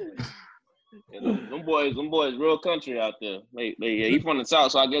hum. Yeah, them boys, real country out there. He's from the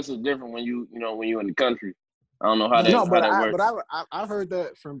South, so I guess it's different when you in the country. I don't know how that works. But I've heard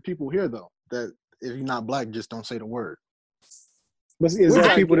that from people here though, that if you're not black, just don't say the word. But is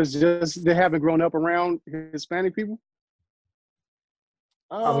that people they haven't grown up around Hispanic people?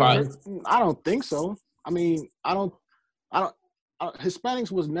 I don't think so. I mean,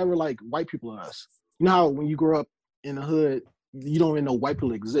 Hispanics was never like white people to us. You know how when you grow up in the hood, you don't even know white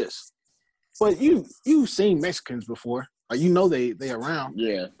people exist. But you've seen Mexicans before. Like, you know they around.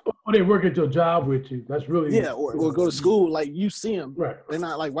 Yeah. Or they work at your job with you. That's really or go to school. Like, you see them. Right. They're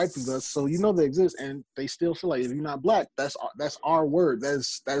not like white people, so you know they exist, and they still feel like if you're not black, that's our word.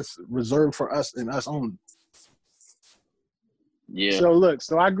 That's reserved for us and us only. Yeah. So look,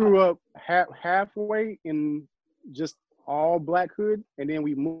 I grew up halfway in just all black hood, and then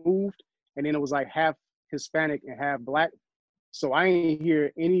we moved, and then it was like half Hispanic and half black. So I ain't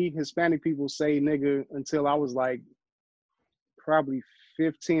hear any Hispanic people say nigga until I was like probably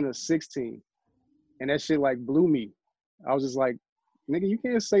 15 or 16. And that shit like blew me. I was just like, nigga, you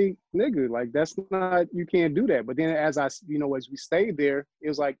can't say nigga. Like, that's not, you can't do that. But then as as we stayed there, it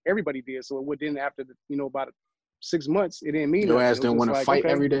was like everybody did. So it didn't, after about 6 months, it didn't mean your nothing. ass didn't want to fight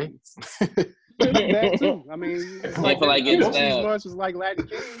every day. That too. I mean, I feel like getting most of these stabbed. months was like Latin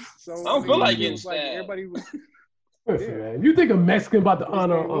Kings. So I don't feel like getting stabbed. Everybody was. Listen, man, you think a Mexican about to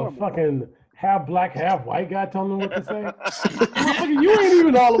honor a fucking half black, half white guy telling them what to say? You ain't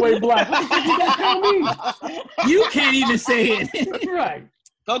even all the way black. What the fuck you gotta tell me? You can't even say it. Right.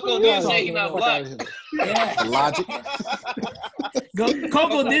 Coco did say he's not black. Yeah. Logic.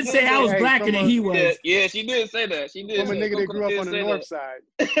 Coco did say I was blacker than he was. Yeah, she did say that. She did. From a nigga that grew up on the north side.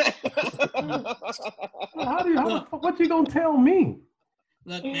 What you gonna tell me?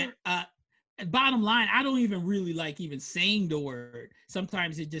 Look, man, bottom line, I don't even really like even saying the word.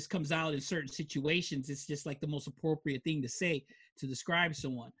 Sometimes it just comes out in certain situations. It's just like the most appropriate thing to say to describe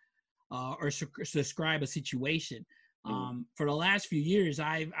someone or describe a situation. For the last few years,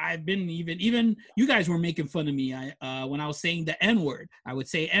 I've been even you guys were making fun of me. When I was saying the N-word, I would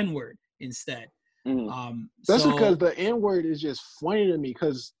say N-word instead. That's because the N-word is just funny to me,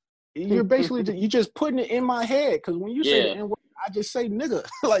 because you're basically you just putting it in my head. Because when you say the N-word, I just say nigga.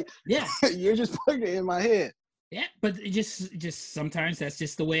 Like, yeah, you're just putting it in my head. Yeah, but it just sometimes that's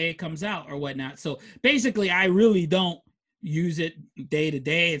just the way it comes out or whatnot. So basically, I really don't use it day to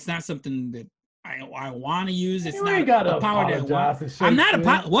day. It's not something that I want to use. It's not a power that I want. I'm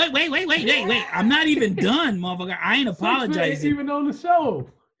not wait. I'm not even done, motherfucker. I ain't apologizing. Even on the show.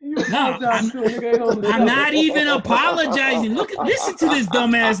 No, I'm not even apologizing. Listen to this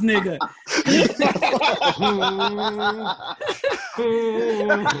dumbass nigga.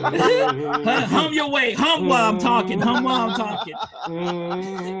 Hum your way. Hum while I'm talking.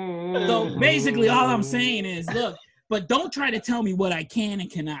 So basically, all I'm saying is, look, but don't try to tell me what I can and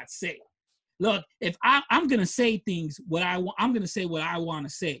cannot say. Look, if I'm gonna say things, I'm gonna say what I want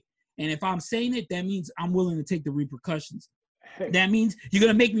to say, and if I'm saying it, that means I'm willing to take the repercussions. That means you're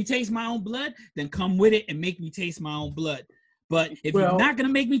going to make me taste my own blood, then come with it and make me taste my own blood. But if you're not going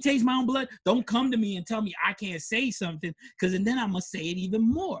to make me taste my own blood, don't come to me and tell me I can't say something, because then I'm going to say it even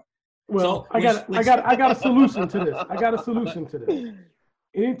more. Well, so, I got a solution to this.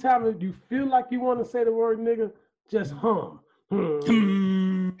 Anytime that you feel like you want to say the word nigga, just hum.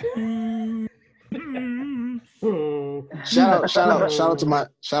 Shout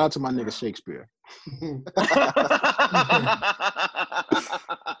out to my nigga Shakespeare. Man,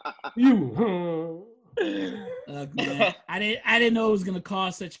 I didn't know it was gonna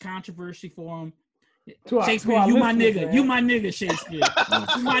cause such controversy for him. Shakespeare, you my nigga. Man. You my nigga, Shakespeare.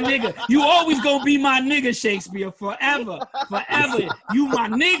 You my nigga. You always gonna be my nigga, Shakespeare, forever. You my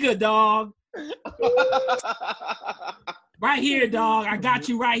nigga, dog. Right here, dog. I got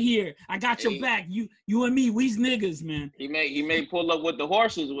you right here. I got your back. You and me, we's niggas, man. He may pull up with the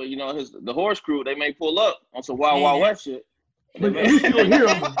horses, with the horse crew. They may pull up on some Wild West shit. But at least you'll hear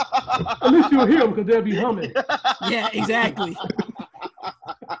them. At least you'll hear them, because they'll be humming. Yeah, exactly.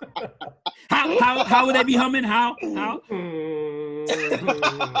 How would they be humming? How? Pull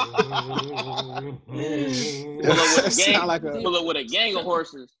up with a gang of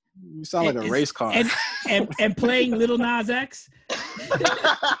horses. You sound like a race car. And playing Lil Nas X.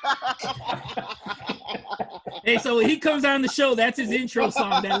 Hey, so when he comes on the show, that's his intro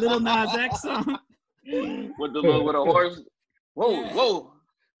song, that Lil Nas X song. With a horse. Whoa.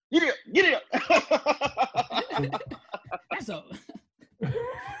 Get it. That's a...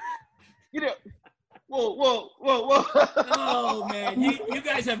 Get it. Whoa. Oh, man. You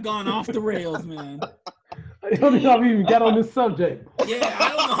guys have gone off the rails, man. I don't know how we even got on this subject. Yeah, I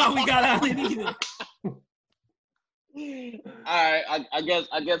don't know how we got on it either. All right, I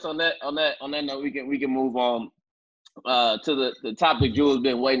guess on that note, we can move on to the topic Jewel's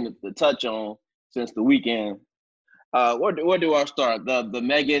been waiting to touch on since the weekend. Where do I start? The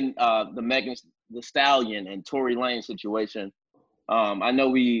Megan Thee Stallion and Tory Lanez situation. I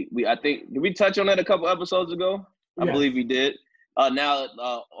know I think, did we touch on that a couple episodes ago? I believe we did. Now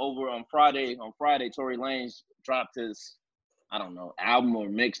over on Friday, Tory Lanez dropped his, I don't know, album or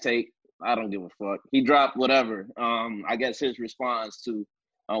mixtape. I don't give a fuck. He dropped whatever. I guess his response to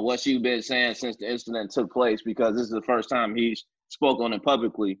what she's been saying since the incident took place, because this is the first time he's spoke on it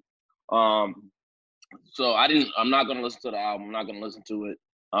publicly. So I'm not gonna listen to the album. I'm not gonna listen to it.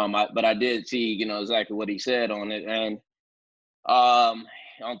 But I did see, exactly what he said on it, and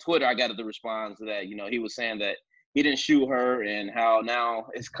on Twitter I got the response to that. He was saying that he didn't shoot her, and how now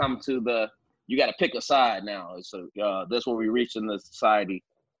it's come to you got to pick a side now. So that's where we reach in this society.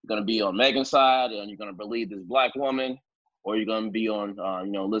 You're gonna be on Megan's side, and you're gonna believe this black woman, or you're gonna be on,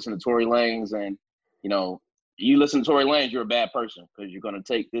 listen to Tory Lanez, and you listen to Tory Lanez, you're a bad person because you're gonna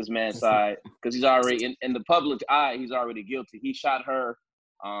take this man's side because he's already in the public eye. He's already guilty. He shot her,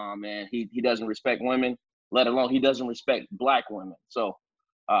 and he doesn't respect women, let alone he doesn't respect black women. So,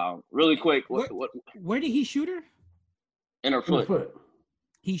 really quick, where did he shoot her? In her foot.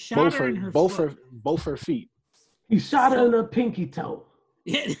 He shot her in her foot. Both her feet. He shot her in her pinky toe.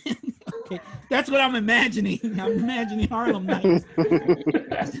 Yeah, okay. That's what I'm imagining. I'm imagining Harlem Nights.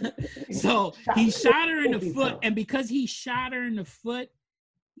 So he shot her in the foot, and because he shot her in the foot,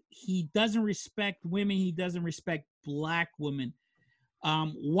 he doesn't respect women. He doesn't respect black women.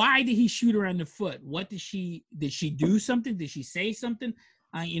 Why did he shoot her in the foot? What did she do something? Did she say something?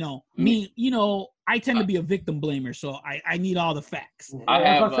 I tend to be a victim blamer, so I need all the facts.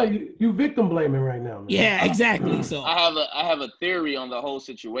 You victim blaming right now, man. Yeah, exactly. So I have a theory on the whole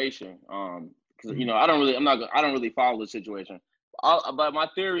situation. Because I don't really follow the situation. But my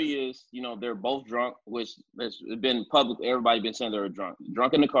theory is, they're both drunk, which has been public. Everybody been saying they were drunk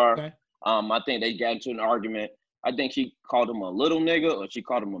in the car. Okay. I think they got into an argument. I think she called him a little nigga, or she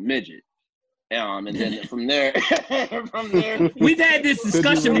called him a midget. And then from there, we've had this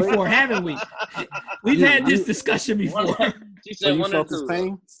discussion before, haven't we? We've had this discussion before. She said, you felt his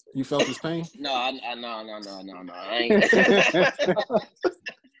pain? You felt his pain? No. I ain't.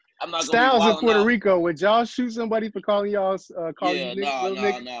 I'm not. Styles in Puerto Rico. Would y'all shoot somebody for calling y'all? No.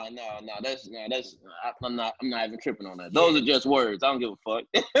 That's. I'm not even tripping on that. Those are just words. I don't give a fuck.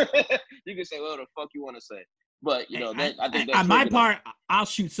 You can say whatever the fuck you want to say. But I think that's on my part, I'll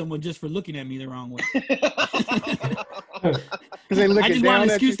shoot someone just for looking at me the wrong way. I just want an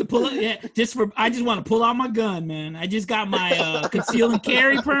excuse to pull up. Yeah, I just want to pull out my gun, man. I just got my conceal and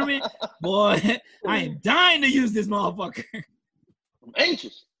carry permit. Boy, I am dying to use this motherfucker. I'm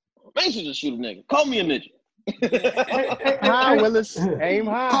anxious to shoot a nigga. Call me a midget. Hi, Willis. Aim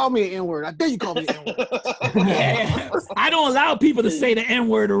high. Call me an N-word. I dare you call me an N-word. Yeah. I don't allow people to say the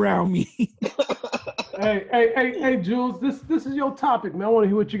N-word around me. Hey, Jules, this is your topic, man. I want to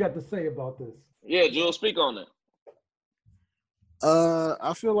hear what you got to say about this. Yeah, Jules, speak on it.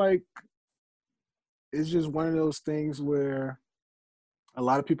 I feel like it's just one of those things where a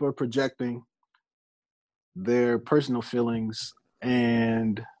lot of people are projecting their personal feelings,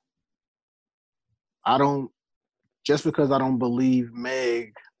 and just because I don't believe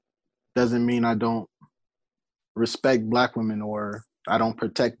Meg doesn't mean I don't respect black women or I don't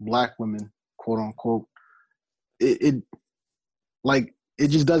protect black women, quote unquote. It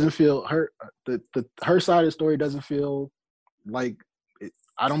just doesn't feel her side of the story doesn't feel like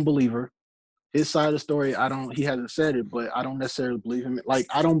I don't believe her. His side of the story, he hasn't said it, but I don't necessarily believe him. Like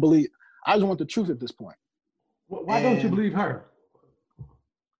I just want the truth at this point. Why don't you believe her?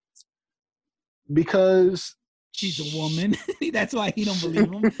 Because she's a woman. That's why he don't believe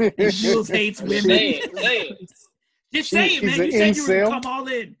him. And Jules hates women. Say it. Just say it, man. You said you were come all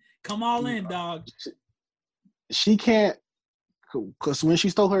in. Come all in, dog. She can't, because when she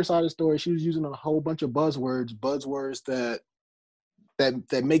told her side of the story, she was using a whole bunch of buzzwords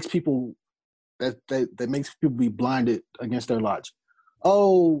that makes people that makes people be blinded against their logic.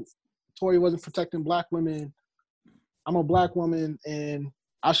 Oh, Tory wasn't protecting black women. I'm a black woman, and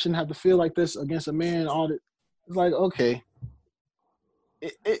I shouldn't have to feel like this against a man. All that. It's like, okay.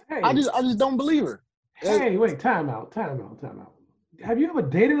 I just don't believe her. Hey, wait, time out. Have you ever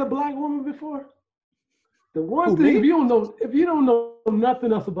dated a black woman before? The one thing, if you don't know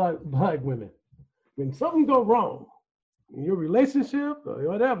nothing else about black women, when something goes wrong in your relationship or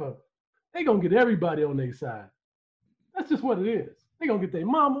whatever, they gonna get everybody on their side. That's just what it is. They gonna get their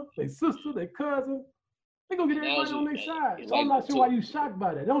mama, their sister, their cousin. They gonna get everybody on their side. So I'm not sure why you shocked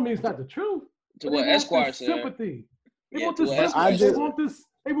by that. That don't mean it's not the truth. To what Esquire said. Sympathy. They want this sympathy.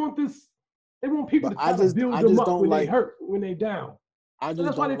 They want people to try to build them up when they hurt, when they down.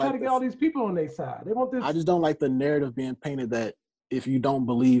 That's why they try to get all these people on their side. They want this. I just don't like the narrative being painted that if you don't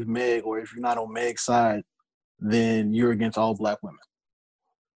believe Meg or if you're not on Meg's side, then you're against all black women.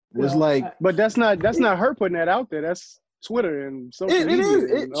 It's Well, like, But that's not her putting that out there. That's Twitter and social it media. is.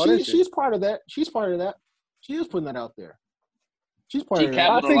 And all that shit. She's part of that. She's part of that. She is putting that out there. She's part She of that.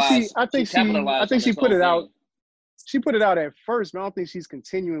 I think capitalized she on put this it whole out. She put it out at first, but I don't think she's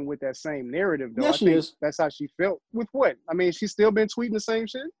continuing with that same narrative, though. Yeah, I she think is. that's how she felt with what? I mean, she's still been tweeting the same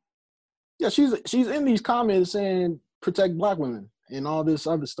shit. Yeah, she's in these comments saying protect black women and all this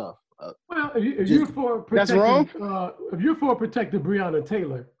other stuff. Well, if you're for That's protecting, wrong? if you're for protecting Breonna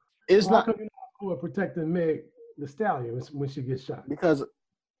Taylor, It's why not come you're not for protecting Meg the Stallion when she gets shot? because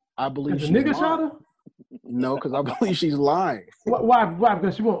I believe Because she's the nigga lying. shot her? No, because I believe she's lying. Why?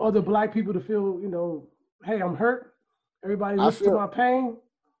 Because she want other black people to feel, hey, I'm hurt. Everybody listen to my pain.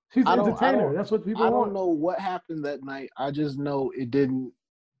 She's an entertainer. That's what people want. I don't know what happened that night. I just know it didn't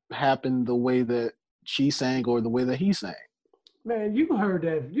happen the way that she sang or the way that he sang. Man, you heard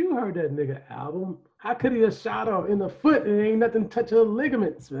that nigga album. How could he have shot her in the foot and ain't nothing touch her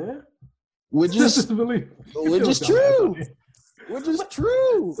ligaments, man? Which is true. Which is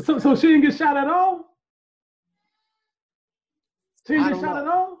true. So she didn't get shot at all? She didn't I get don't shot know. at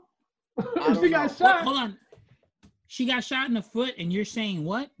all? If she got shot. Hold on. She got shot in the foot, and you're saying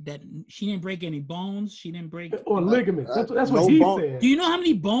what? That she didn't break any bones? She didn't break... Or ligaments. That's no what he bone. said. Do you know how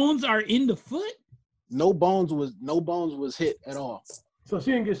many bones are in the foot? No bones was hit at all. So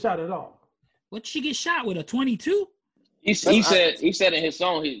she didn't get shot at all. What she get shot with, a 22? He said in his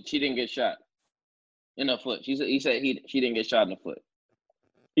song she didn't get shot in her foot. She said she didn't get shot in the foot.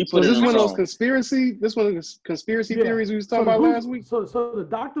 He So put this it in one the of those song. conspiracy theories we was talking about last week? So the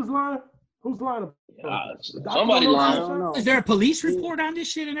doctor's lying? Who's lying? Somebody lying. I don't know. Is there a police report on this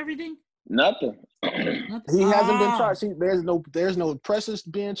shit and everything? Nothing. He hasn't been charged. There's no presses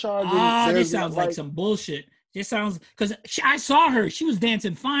being charged. This sounds like some bullshit. This sounds because I saw her. She was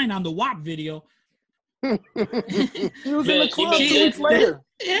dancing fine on the WAP video. She was in the club 2 weeks later.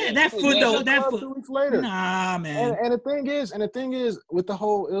 Yeah, that foot though. That foot. 2 weeks later. Nah, man. And the thing is, with the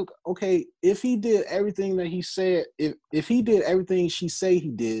whole if he did everything that he said, if he did everything she say he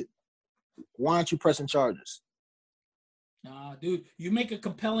did, why aren't you pressing charges? Nah, dude, you make a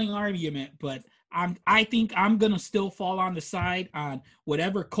compelling argument, but I think I'm gonna still fall on the side on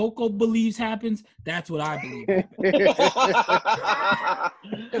whatever Coco believes happens. That's what I believe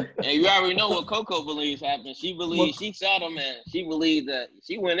happens. And you already know what Coco believes happened. She believes she shot him, and she believed that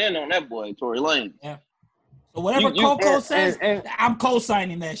she went in on that boy, Tory Lanez. Yeah. So whatever Coco says, I'm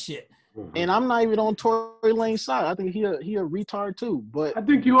co-signing that shit. And I'm not even on Tory Lane's side. I think he a retard too. But I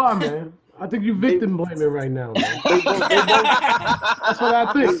think you are, man. I think you victim blaming right now, man. they both, That's what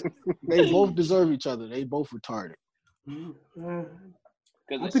I think. they both deserve each other. They both retarded. I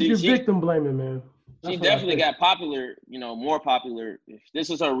think you're victim blaming, man. She definitely got popular, more popular.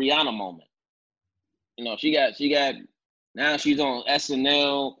 This is her Rihanna moment. She got now she's on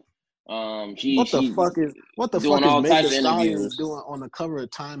SNL. What the fuck is Megan Thee Stallion doing on the cover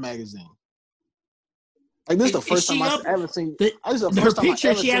of Time magazine? Like this is the first time I've ever seen her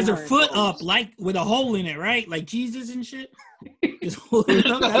picture. She has her foot up, like with a hole in it, right? Like Jesus and shit. Just holding it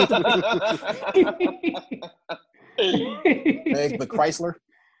up. The Chrysler.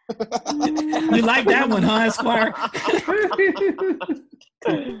 You like that one, huh, Esquire?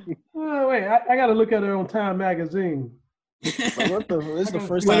 Oh, wait, I got to look at her on Time magazine. This is the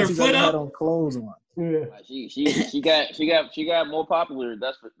first time she's ever had on clothes on. Yeah. She got more popular.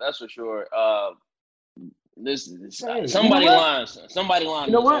 That's for sure. Somebody lying. Somebody lying.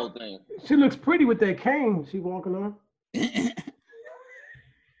 You know this what? Whole thing. She looks pretty with that cane she walking on.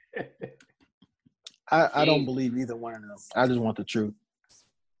 I don't believe either one of them. I just want the truth.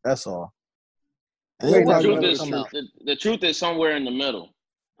 That's all. The truth is somewhere in the middle.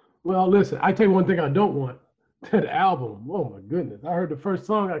 Well, listen, I tell you one thing I don't want. That album. Oh my goodness. I heard the first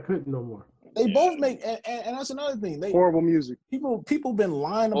song, I couldn't no more. They both make and that's another thing. Horrible music. People been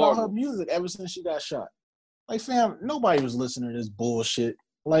lying about her music ever since she got shot. Like, fam, nobody was listening to this bullshit.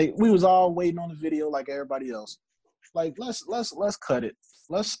 Like, we was all waiting on the video like everybody else. Like, let's cut it.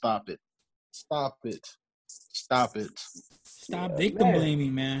 Let's stop it. Stop it. Stop victim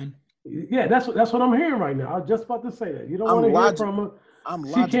blaming, man. Yeah, that's what I'm hearing right now. I was just about to say that. You don't want to hear from her.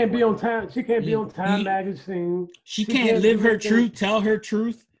 She can't be on Time. She can't be on Time magazine. She can't live her truth. Tell her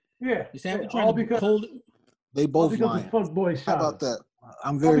truth. Yeah. Is that all because hold? They both lying. The fuck boy shot. How about that?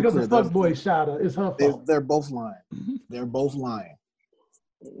 I'm very clear. Because the fuck boy shot her. It's her fault. They're both lying. They're both lying.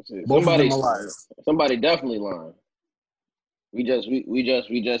 Both of them are liars. Somebody definitely lying. We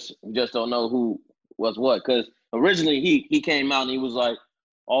just don't know who was what. Because originally he came out and he was like,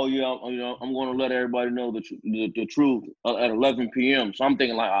 oh yeah, I'm going to let everybody know the truth at 11 p.m. So I'm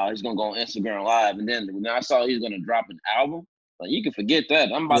thinking like, oh, he's gonna go on Instagram Live, and then when I saw he's gonna drop an album, like you can forget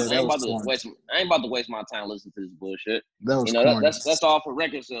that. I ain't about to waste my time listening to this bullshit. That was corny. That's all for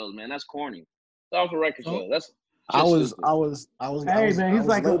record sales, man. That's corny. It's all for record sales. That's I was. Hey man, he's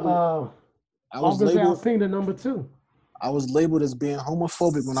like August Alsina #2. I was labeled as being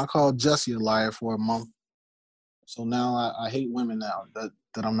homophobic when I called Jesse a liar for a month. So now I hate women now that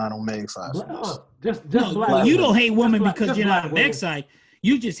I'm not on Meg's side. Just black. You don't hate women because you're not on Meg's side.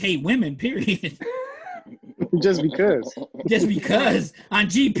 You just hate women, period. Just because. Just because on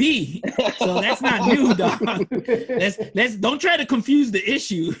GP. So that's not new, dog. Let's don't try to confuse the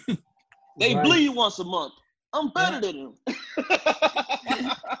issue. They bleed once a month. I'm better than them.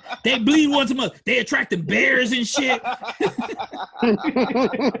 They bleed once a month. They attracting bears and shit.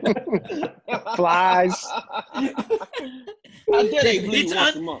 Flies. I did they bleed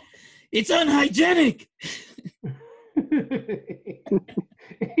once a month. It's unhygienic.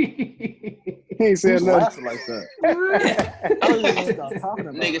 He ain't said nothing like that.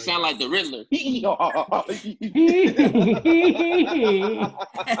 Nigga sound like the Riddler.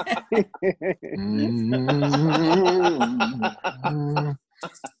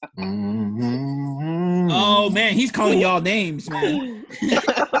 Oh man, he's calling y'all names, man. He's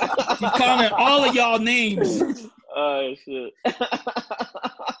calling all of y'all names. Oh shit.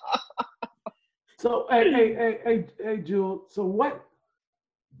 So hey, Jewel. So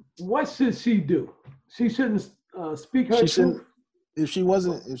what should she do? She shouldn't speak her truth. If she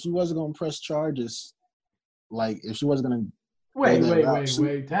wasn't gonna press charges, like if she wasn't gonna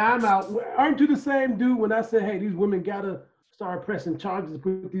wait. Time out. Aren't you the same dude when I said, hey, these women gotta start pressing charges to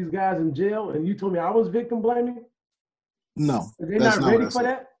put these guys in jail, and you told me I was victim blaming? No. They're not ready for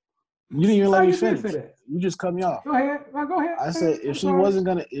that? You didn't even let me finish. You just cut me off. Go ahead. Go ahead. I said if she wasn't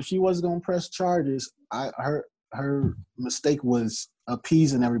gonna press charges, her mistake was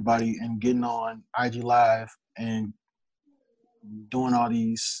appeasing everybody and getting on IG Live and doing all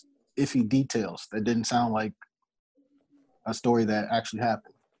these iffy details that didn't sound like a story that actually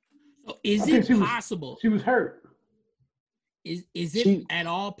happened. So is it possible? She was hurt. Is it at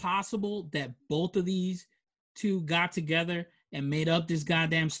all possible that both of these two got together and made up this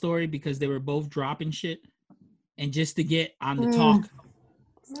goddamn story because they were both dropping shit and just to get on the talk?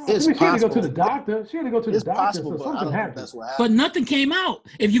 It's she possible. had to go to the doctor. She had to go to the doctor. Possible, so something happened. That's what happened. But nothing came out.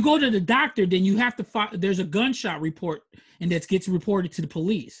 If you go to the doctor, then you have to there's a gunshot report and that gets reported to the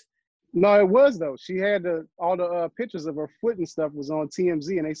police. No, it was though. She had all the pictures of her foot and stuff was on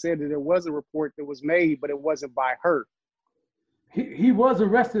TMZ, and they said that there was a report that was made, but it wasn't by her. He was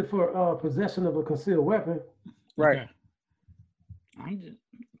arrested for possession of a concealed weapon. Right. Okay.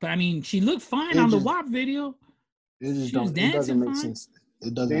 But I mean, she looked fine on the WAP video. It doesn't make sense.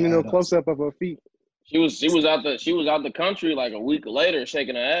 It doesn't. Ain't no close up of her feet. She was out the country like a week later,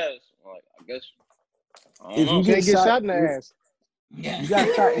 shaking her ass. Like I guess. If you get shot in the ass. Yeah. You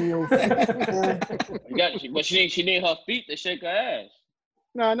got shot in your feet. But she need her feet to shake her ass.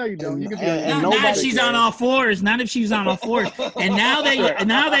 No, you don't. You can not if she's on all fours. Not if she's on all fours. And now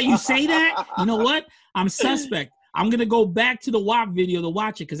that you say that, you know what? I'm suspect. I'm gonna go back to the WAP video to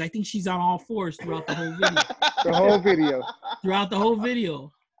watch it because I think she's on all fours throughout the whole video. Throughout the whole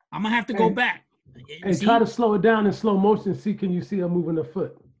video, I'm gonna have to go back and try to slow it down in slow motion. Can you see her moving her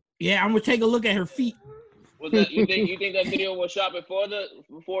foot? Yeah, I'm gonna take a look at her feet. Was that you think that video was shot before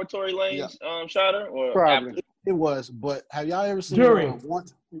Tory Lanez shot her, or probably after? It was, but have y'all ever seen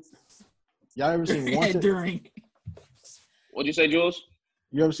Wanted? Y'all ever seen Wanted? During. What'd you say, Jules?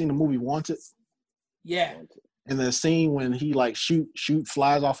 You ever seen the movie Wanted? Yeah. In the scene when he like shoot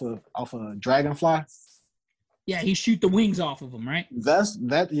flies off a dragonfly. Yeah, he shoot the wings off of him, right? That's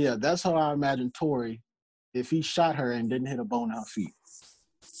how I imagine Tory if he shot her and didn't hit a bone in her feet.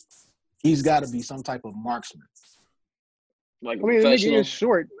 He's got to be some type of marksman. Like the nigga is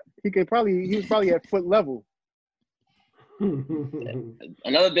short. He was probably at foot level.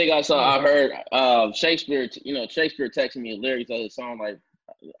 Another thing I heard Shakespeare. Shakespeare texting me lyrics of his song. Like,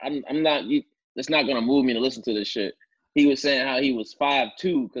 I'm not. It's not gonna move me to listen to this shit. He was saying how he was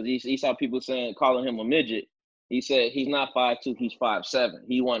 5'2" because he saw people calling him a midget. He said he's not 5'2", he's 5'7".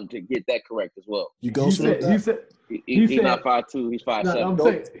 He wanted to get that correct as well. You go with that? He's not 5'2", he's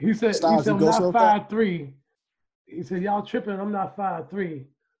 5'7". He said I'm not 5'3". He said y'all tripping. I'm not 5'3".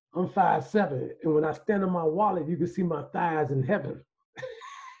 I'm 5'7", and when I stand on my wallet, you can see my thighs in heaven.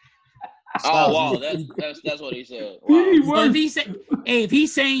 Oh wow, that's what he said. Wow. So if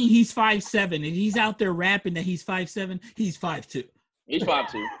he's saying he's 5'7", and he's out there rapping that he's 5'7", he's 5'2". He's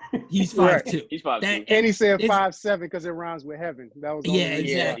 5'2". He's 5'2". Right. He's 5'2". And he said 5'7" because it rhymes with heaven. That was the only reason.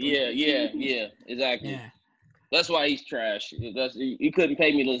 Exactly. Yeah, exactly. Yeah. That's why he's trash. You couldn't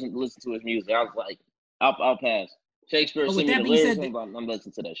pay me to listen to his music. I was like, I'll pass. Shakespeare sent me the lyrics. I'm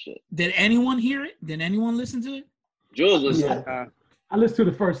listening to that shit. Did anyone hear it? Did anyone listen to it? Jules listened. I listened to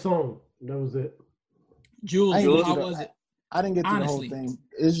the first song. That was it. Jules, how was it? I didn't get through the whole thing.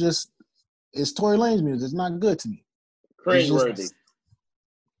 It's Tory Lanez music. It's not good to me. Cringeworthy.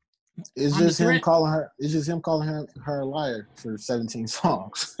 It's just him calling her. It's just him calling her a liar for 17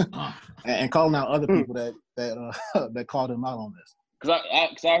 songs, and calling out other people that called him out on this. Cause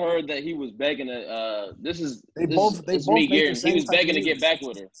I heard that he was begging to. He was begging to get back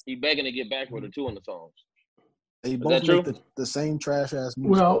with her. He begging to get back with her too on the songs. They both make the same trash ass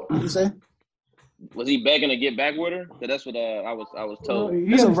music. Well, what you say? Was he begging to get back with her? That's what I was told.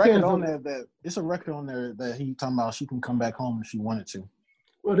 There's a record on there that he talking about she can come back home if she wanted to.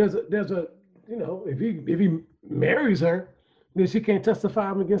 Well, there's a if he marries her, then she can't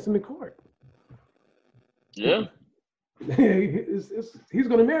testify against him in court. Yeah. He's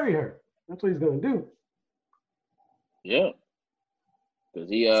going to marry her. That's what he's going to do. Yeah. Because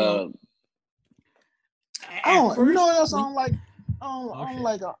he I don't. You know what else I don't like? I don't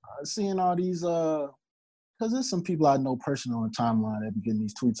like seeing all these. Because there's some people I know personally on the timeline that be getting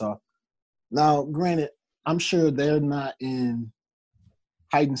these tweets off. Now, granted, I'm sure they're not in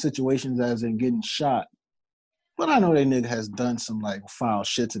heightened situations as in getting shot, but I know that nigga has done some like foul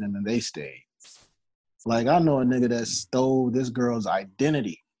shit to them and they stayed. Like I know a nigga that stole this girl's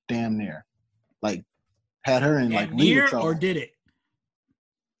identity, damn near, like had her in like legal trouble. Or did it?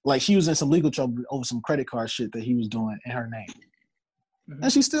 Like she was in some legal trouble over some credit card shit that he was doing in her name,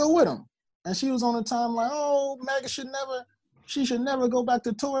 and she's still with him. And she was on the time like, oh, Maggie she should never go back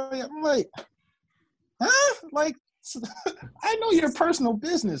to Tory. I'm like, huh? Like, I know your personal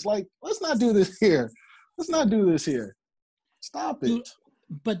business. Like, let's not do this here. Stop it.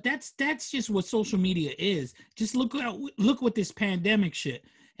 But that's just what social media is. Just look what this pandemic shit.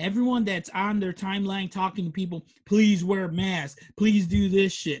 Everyone that's on their timeline talking to people, please wear masks, please do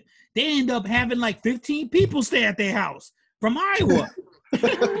this shit. They end up having like 15 people stay at their house from Iowa.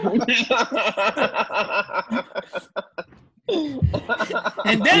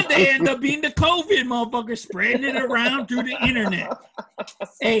 And then they end up being the COVID motherfucker, spreading it around through the internet.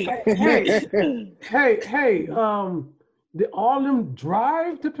 Hey. Did all of them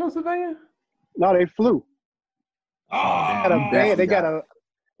drive to Pennsylvania? No, they flew. Oh, they got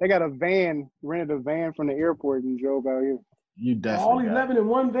a van, rented a van from the airport and drove out here. You definitely all 11 in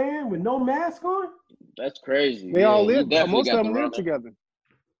one van with no mask on? That's crazy. They all live. Most of them live together.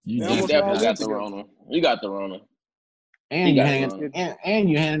 You definitely got the Rona. You got the Rona. And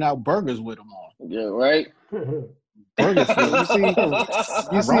you handing out burgers with them on. Yeah, right. Burgers.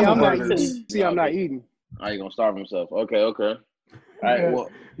 You see, I'm not eating. I'm not eating. Are you gonna starve himself? Okay. All right. Well,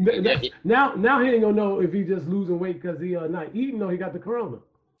 now he ain't gonna know if he just losing weight because he not eating. No, he got the corona.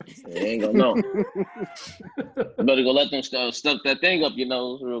 He ain't gonna know. You better go let them stuff that thing up your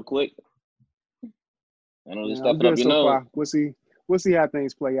nose real quick. I know they stuff it up your nose. Far. We'll see how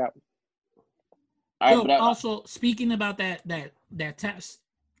things play out. Also, speaking about that test,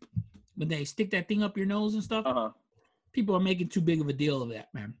 when they stick that thing up your nose and stuff, people are making too big of a deal of that,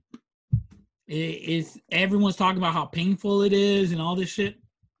 man. Everyone's talking about how painful it is and all this shit.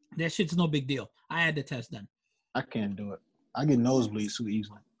 That shit's no big deal. I had the test done. I can't do it. I get nosebleeds too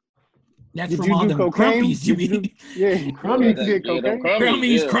easily. That's from all them crumpies you eat. Yeah, crumpies. You get cocaine.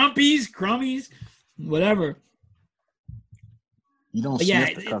 Crumpies, whatever. You don't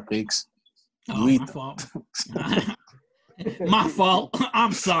sniff the cupcakes. Oh, my fault. My fault.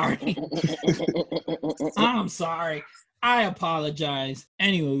 I'm sorry. I apologize.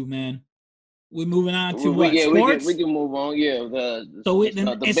 Anyway, man. We're moving on to sports? We can move on. Yeah.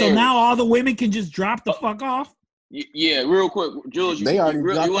 So now all the women can just drop the fuck off? Yeah, real quick. Jules, you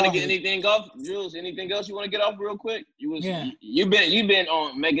want to get anything off? Jules, anything else you want to get off real quick? You've been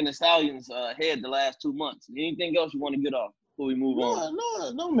on Megan Thee Stallion's head the last 2 months. Anything else you want to get off before we move on?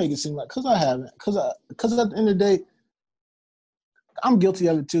 No, don't make it seem like because I haven't. Because at the end of the day, I'm guilty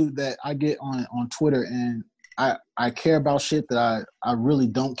of it too. That I get on Twitter and I care about shit that I really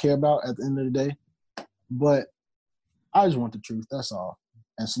don't care about at the end of the day. But I just want the truth. That's all.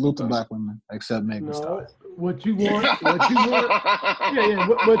 And salute to black women, except Megan Thee Stallion. What you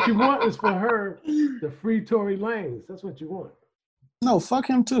want is for her to free Tory Lanez. That's what you want. No, fuck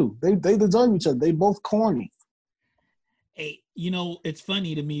him too. They deserve each other. They both corny. Hey, it's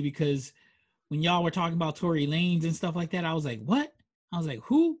funny to me because when y'all were talking about Tory Lanez and stuff like that, I was like, what? I was like,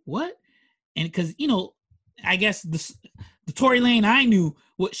 who? What? And because, I guess the the Tory Lane I knew,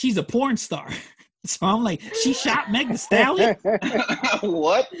 she's a porn star. So I'm like, she shot Meg Thee Stallion?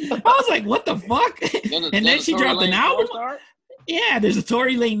 What? I was like, what the fuck? And then she dropped an album. Yeah, there's a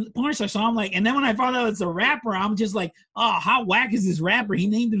Tory Lane porn star. So I'm like, and then when I found out it's a rapper, I'm just like, oh, how whack is this rapper? He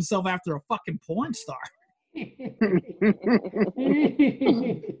named himself after a fucking porn star. She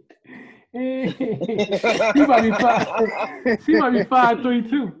might be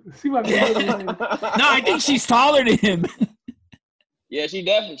 5'3" She might be No, I think she's taller than him. Yeah, she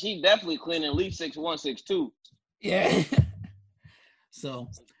definitely clean at least 6'1", 6'2". Yeah. So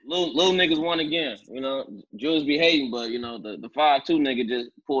little niggas won again. You know, Jules be hating, but you know the 5'2" nigga just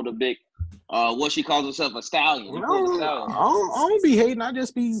pulled a big. What she calls herself a stallion. I don't be hating. I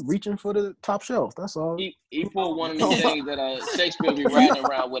just be reaching for the top shelf. That's all. He pulled one of the things that Shakespeare be riding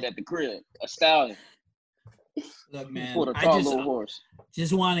around with at the crib. A stallion. Look, man, pulled a tall little horse.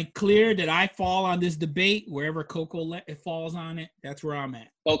 Just want it clear that I fall on this debate wherever Coco falls on it. That's where I'm at.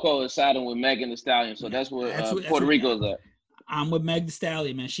 Coco is siding with Megan Thee Stallion, so that's where Puerto Rico's at. I'm with Meg Thee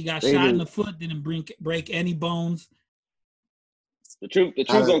Stallion, man. She got shot in the foot, didn't break any bones. The truth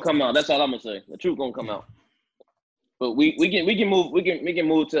gonna come out. That's all I'm gonna say. The truth gonna come out. But we can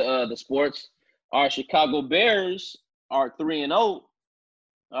move to the sports. Our Chicago Bears are 3-0.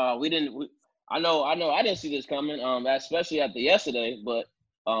 I know I didn't see this coming, especially after yesterday. But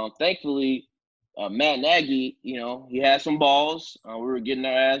thankfully, Matt Nagy, you know, he had some balls. We were getting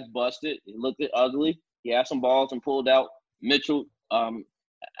our ass busted. It looked ugly. He had some balls and pulled out Mitchell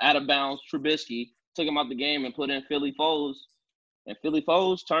out of bounds. Trubisky took him out the game and put in Philly Foles. And Philly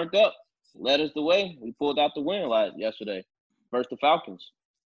Foles turned up, led us the way. We pulled out the win yesterday versus the Falcons.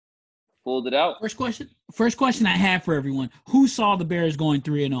 Pulled it out. First question I have for everyone: who saw the Bears going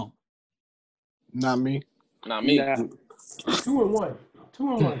 3-0? Not me. Not me. Yeah. 2-1.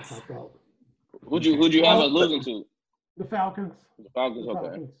 2-1. I thought. Who'd you have us losing to? The Falcons. The Falcons.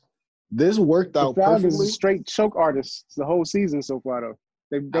 Okay. This worked out perfectly. Falcons straight choke artists the whole season so far, though.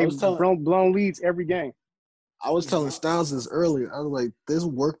 They've blown leads every game. I was telling Styles this earlier. I was like, this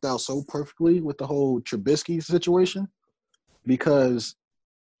worked out so perfectly with the whole Trubisky situation because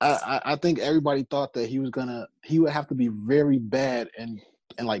I think everybody thought that he would have to be very bad and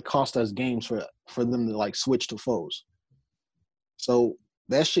like cost us games for them to like switch to Foles. So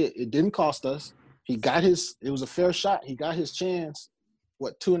that shit, it didn't cost us. It was a fair shot. He got his chance.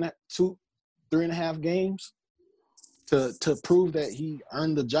 What, 3.5 games to prove that he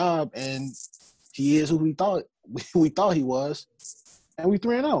earned the job and he is who we thought he was, and we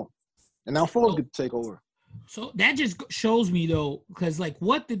 3-0, and now Foles get to take over. So that just shows me though, because like,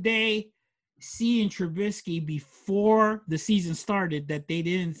 what did they see in Trubisky before the season started that they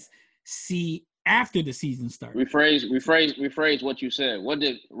didn't see after the season started? Rephrase what you said. What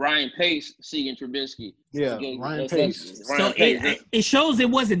did Ryan Pace see in Trubisky? Yeah, Ryan Pace. So it shows it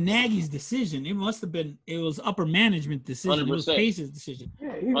wasn't Nagy's decision. It must have been. It was upper management decision. 100%. It was Pace's decision.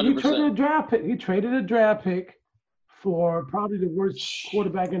 Yeah, he traded a draft pick. He traded a draft pick for probably the worst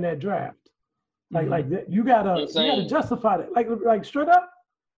quarterback in that draft. Like that, you gotta justify that. Like straight up.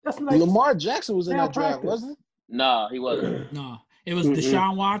 That's like Lamar Jackson was in that draft, wasn't he? No, he wasn't. No, it was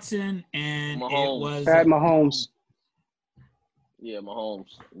Deshaun Watson and Mahomes. It was Pat Mahomes. Yeah, Mahomes.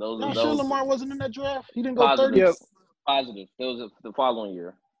 Sure Lamar wasn't in that draft. He didn't go 30. Yep. Positive. It was the following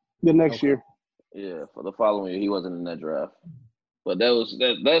year. The next year. Yeah, for the following year, he wasn't in that draft. But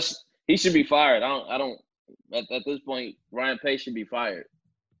that's he should be fired. I don't. At this point, Ryan Pace should be fired.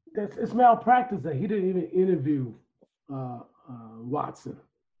 It's malpractice that he didn't even interview Watson.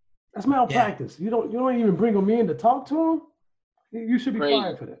 That's malpractice. Yeah. You don't even bring him in to talk to him. You should be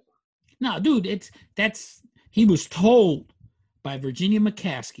fired for that. No, dude, he was told by Virginia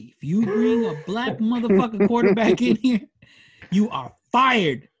McCaskey, if you bring a black motherfucking quarterback in here, you are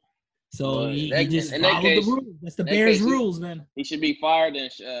fired. So he just followed the rules. That's the Bears' rules, man. He should be fired, and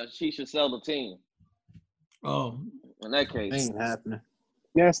she should sell the team. Oh, in that case, ain't happening.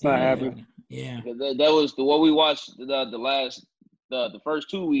 That's not happening. Yeah, that was what we watched the first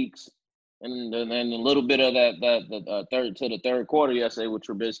 2 weeks, and a little bit of the third quarter yesterday with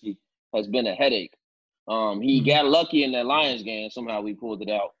Trubisky has been a headache. He got lucky in that Lions game. Somehow we pulled it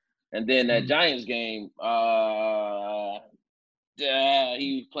out, and then that Giants game,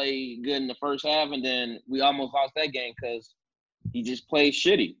 he played good in the first half, and then we almost lost that game because he just played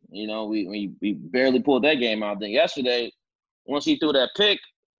shitty. You know, we barely pulled that game out. Then yesterday, once he threw that pick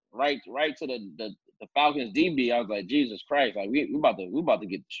right to the Falcons DB, I was like, Jesus Christ, like we about to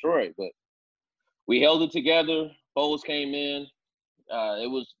get destroyed. But we held it together. Foles came in.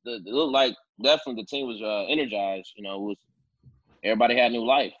 It looked like definitely the team was energized. You know, everybody had new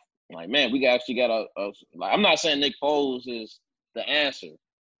life. Like, man, we actually got a like, I'm not saying Nick Foles is the answer,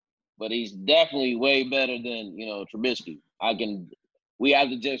 but he's definitely way better than, Trubisky. We have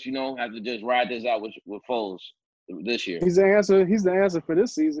to just, ride this out with Foles this year. He's the answer. He's the answer for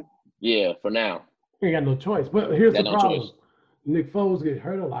this season. Yeah, for now. You ain't got no choice. But here's the problem. Nick Foles get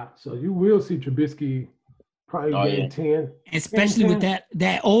hurt a lot, so you will see Trubisky probably game 10. Especially with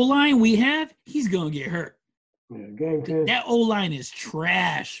that O-line we have, he's going to get hurt. Yeah, game 10. That O-line is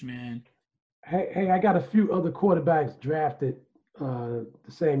trash, man. Hey, I got a few other quarterbacks drafted the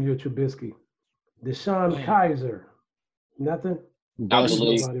same year Trubisky. Deshaun Kaiser. Nothing?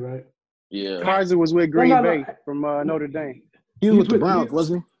 Nobody, right? Yeah. Kaiser was with Green Bay from Notre Dame. He was with the Browns,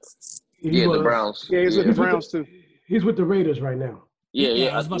 wasn't he? The Browns. Yeah, he's with the Browns too. He's with the Raiders right now.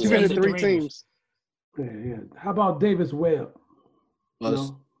 Yeah. I was about He's to been say in 3 teams. Yeah. How about Davis Webb?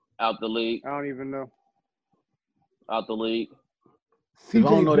 Out the league. I don't even know. Out the league. I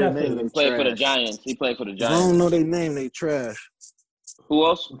don't know their name. He played for the Giants. I don't know their name. They trash. Who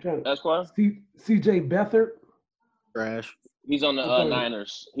else? Esquire? C.J. Beathard. Trash. He's on the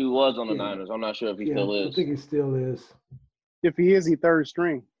Niners. He was on the Niners. I'm not sure if he still is. I think he still is. If he is, he third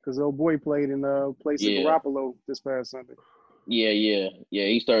string because old boy played in place of Garoppolo this past Sunday. Yeah.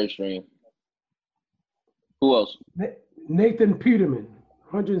 He's third string. Who else? Nathan Peterman,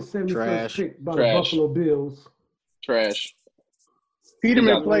 171st pick by the Buffalo Bills. Trash.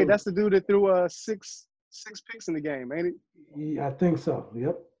 Peterman played. That's the dude that threw six picks in the game, ain't it? Yeah, I think so.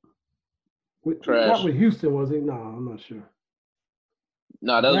 Yep. Trash. Not with Houston, was he? No, I'm not sure.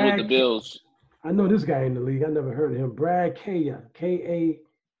 No, that was with the Bills. I know this guy in the league. I never heard of him. Brad Kaya, Kaaya.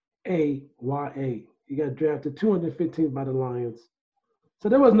 He got drafted 215th by the Lions. So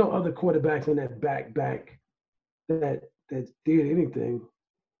there was no other quarterbacks in that back that did anything.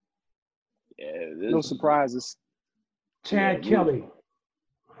 Yeah, no surprises. Chad Kelly,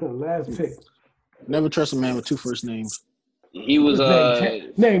 last pick. Never trust a man with 2 first names. He was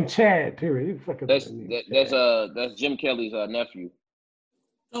named Chad. Period. That's Jim Kelly's nephew.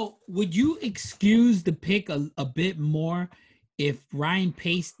 So would you excuse the pick a bit more if Ryan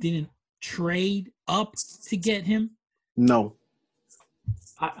Pace didn't trade up to get him? No.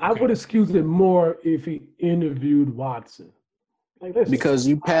 I would excuse it more if he interviewed Watson. Like, listen, because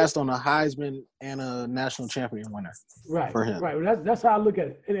you passed on a Heisman and a national champion winner. Right. For him. Right. That's how I look at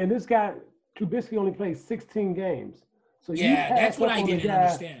it. And this guy, Trubisky, only played 16 games. So that's what I didn't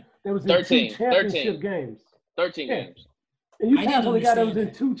understand. That was in 2 championship games. 13 games. And you passed on the guy that was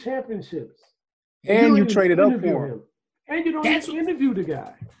in 2 championships. And you traded up for him. And you don't even interview the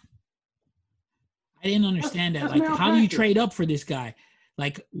guy. I didn't understand that. Like, how do you trade up for this guy?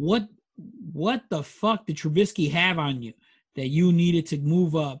 Like, what the fuck did Trubisky have on you that you needed to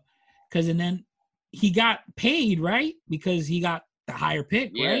move up? Because and then he got paid, right? Because he got the higher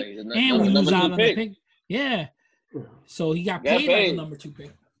pick, right? And we lose out on the pick. Yeah. So he got paid on the number 2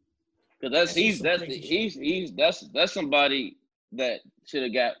 pick. Because that's somebody that should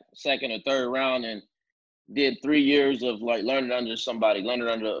have got second or third round and did 3 years of like learning under somebody,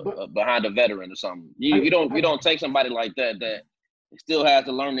 behind a veteran or something. You don't take somebody like that still has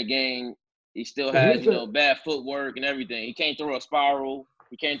to learn the game. He still has bad footwork and everything. He can't throw a spiral.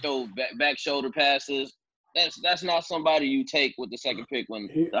 He can't throw back shoulder passes. That's not somebody you take with the second pick when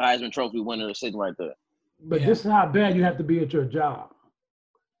the Heisman Trophy winner is sitting right there. But this is how bad you have to be at your job.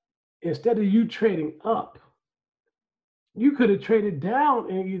 Instead of you trading up, you could have traded down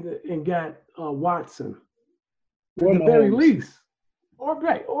and got Watson at the very least, or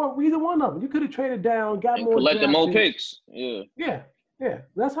either one of them. You could have traded down, got and more, collect more picks. Yeah.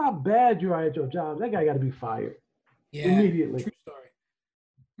 That's how bad you are at your job. That guy got to be fired immediately. True story.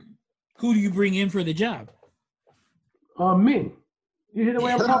 Who do you bring in for the job? Me. You hear the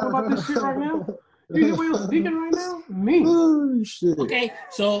way I'm talking about this shit right now? You hear the way I'm speaking right now? Me. Oh, shit. Okay,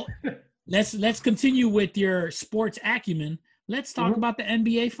 so let's continue with your sports acumen. Let's talk about the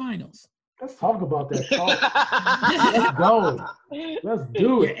NBA Finals. Let's talk about that. Let's go. Let's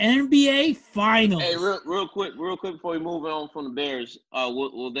do it. Your NBA Finals. Hey, real quick before we move on from the Bears,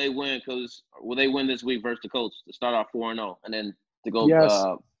 will they win? Will they win this week versus the Colts to start off 4-0 and then to go? Yes.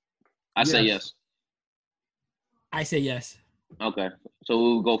 I say yes. I say yes. Okay, so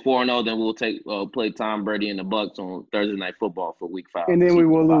we'll go 4-0. Then we'll play Tom Brady and the Bucs on Thursday Night Football for Week 5, and then we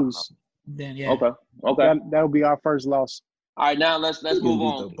will lose. Then Okay. That'll be our first loss. All right, now let's move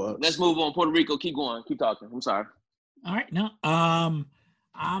on. Let's move on. Puerto Rico, keep going. Keep talking. I'm sorry. All right, now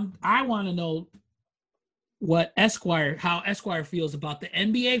I want to know how Esquire feels about the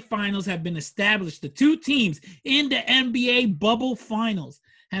NBA Finals have been established. The 2 teams in the NBA bubble finals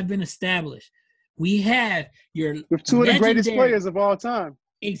have been established. We have your with 2 of the greatest players of all time.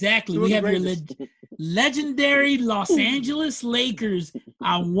 Exactly. We have your legendary Los Angeles Lakers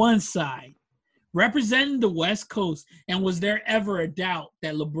on one side, representing the West Coast. And was there ever a doubt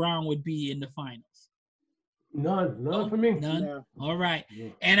that LeBron would be in the finals? None for me. None. No. All right.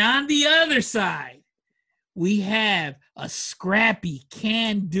 And on the other side, we have a scrappy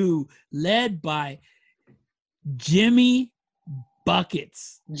can-do led by Jimmy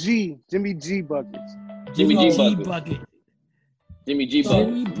Buckets. Jimmy G Buckets. Jimmy G Bucket. Jimmy G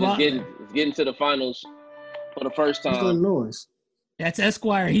Bucket. Getting to the finals for the first What's that time. noise? That's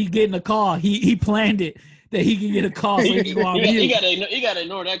Esquire. He getting a call. He planned it that he can get a call so he can go on mute. You gotta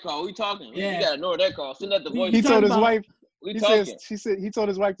ignore that call. We talking. Yeah. You gotta ignore that call. Send that the voice. He told his wife. We He talking. he told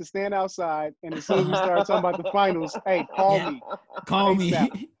his wife to stand outside, and as soon as we start talking about the finals, hey, call me. Call me.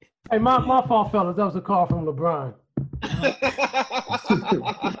 ASAP. Hey, my fault, fellas. That was a call from LeBron.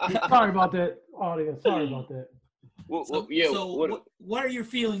 Sorry about that, audience. Sorry about that. What are your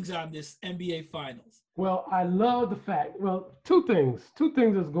feelings on this NBA Finals? Well, I love the fact. Well, two things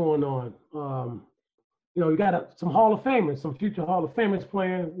that's going on. You got some Hall of Famers, some future Hall of Famers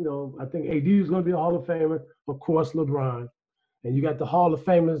playing. I think AD is going to be a Hall of Famer. Of course, LeBron, and you got the Hall of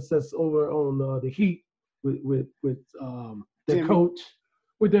Famers that's over on the Heat with their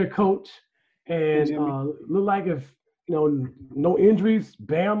coach, and look like if no injuries,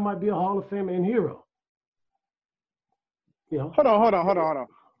 Bam might be a Hall of Famer and Hero. Hold on.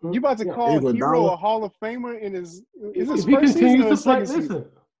 You about to call Hero a Hall of Famer in his if he first season or continues his to play? second season?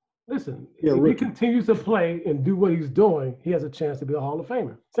 Listen. Yeah, if he continues to play and do what he's doing, he has a chance to be a Hall of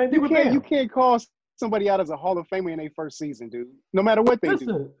Famer. Same thing with Bam. You can't call somebody out as a Hall of Famer in their first season, dude. No matter what they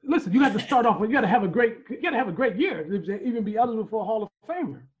do. Listen. You got to start off with. You got to have a great year to even be eligible for a Hall of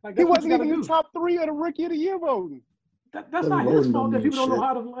Famer. He wasn't even in the top 3 of the Rookie of the Year voting. That's not his fault that people don't know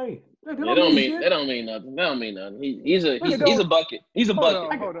how to play. That don't mean nothing. He's a bucket. He's a bucket.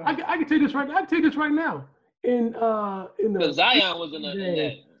 I can tell you this right now. I can tell you this right now. In the Zion was in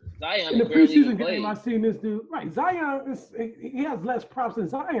that. Zion in the preseason game, I seen this dude. Right, Zion he has less props than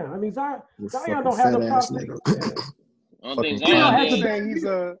Zion. I mean, Zion don't have no props. I don't think Zion he's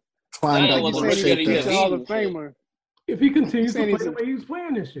a Hall of Famer. If he continues to play the way he's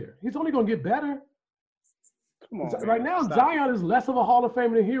playing this year, he's only going to get better. Come on, right now, Zion is less of a Hall of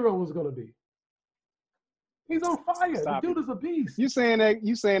Famer than Hero was going to be. He's on fire. The dude is a beast. You saying that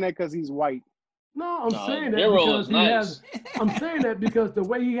because he's white? No, I'm saying that because he has. I'm saying that because the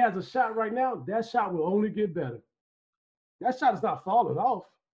way he has a shot right now, that shot will only get better. That shot is not falling off.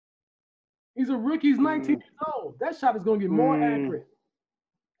 He's a rookie. He's 19 years old. That shot is going to get more accurate.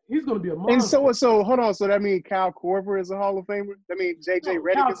 He's going to be a monster. And so hold on. So that means Kyle Korver is a Hall of Famer? That means JJ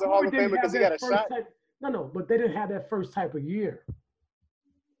Redick is a Hall of Famer because he got a shot? No, but they didn't have that first type of year.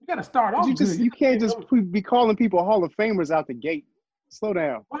 You got to start off. You can't just be calling people Hall of Famers out the gate. Slow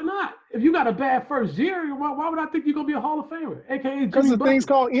down. Why not? If you got a bad first year, why would I think you're gonna be a Hall of Famer? AKA because the thing's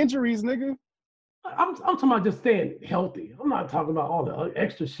called injuries, nigga. I'm talking about just staying healthy. I'm not talking about all the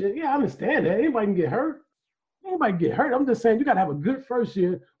extra shit. Yeah, I understand that. Anybody can get hurt. I'm just saying you gotta have a good first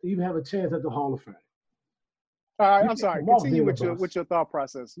year to even have a chance at the Hall of Fame. All right, I'm sorry. Continue with your thought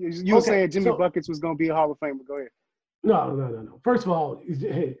process. You were saying Jimmy Buckets was gonna be a Hall of Famer. Go ahead. No. First of all,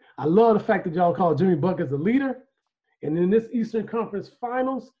 hey, I love the fact that y'all call Jimmy Buckets the leader. And in this Eastern Conference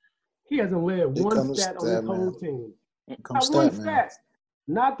Finals, he hasn't led one stat on his whole team. Not one stat.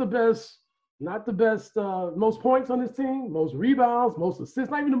 Not the best, most points on his team, most rebounds, most assists,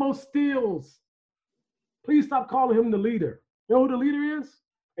 not even the most steals. Please stop calling him the leader. You know who the leader is?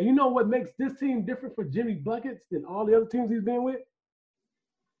 And you know what makes this team different for Jimmy Buckets than all the other teams he's been with?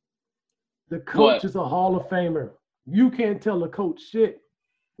 The coach is a Hall of Famer. You can't tell the coach shit.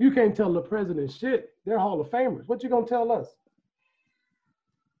 You can't tell the president shit. They're Hall of Famers. What you gonna tell us?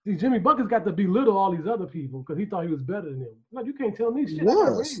 See, Jimmy Buckets got to belittle all these other people because he thought he was better than them. No, you can't tell me shit.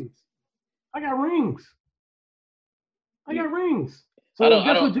 I got rings. So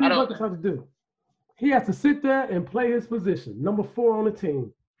guess what Jimmy Buckets has to do? He has to sit there and play his position, number 4 on the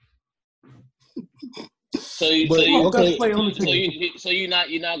team. So you're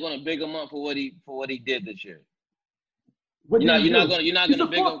not gonna big him up for what he did this year. You're not gonna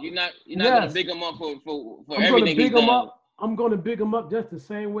big him up for everything he's done. I'm gonna big him up just the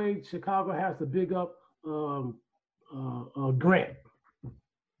same way Chicago has to big up Grant.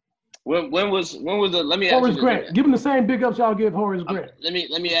 When was the? Let me ask Horace you Grant. Give him the same big ups y'all give Horace Grant. Let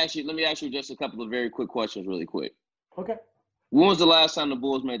me ask you just a couple of very quick questions, really quick. Okay. When was the last time the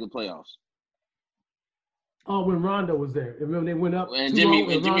Bulls made the playoffs? Oh, when Rondo was there. Remember they went up. And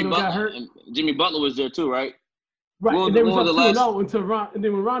Jimmy Butler was there too, right? Right. And they was up 2-0 until and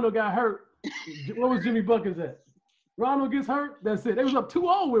then when Rondo got hurt, what was Jimmy Buckets at? Rondo gets hurt. That's it. They was up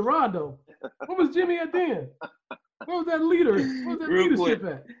 2-0 with Rondo. Where was Jimmy at then? Where was that leader? Where was that leadership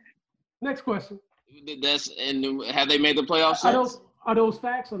at? Next question. Have they made the playoffs since? Are those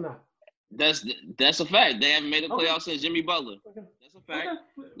facts or not? That's a fact. They haven't made the playoffs since Jimmy Butler. Okay. That's a fact. Okay.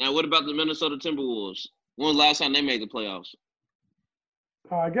 Now, what about the Minnesota Timberwolves? When was the last time they made the playoffs?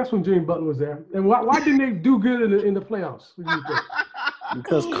 I guess when Jimmy Butler was there. And why didn't they do good in the playoffs? What do you think?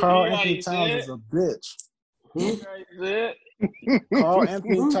 Because Karl Anthony Towns is a bitch. Karl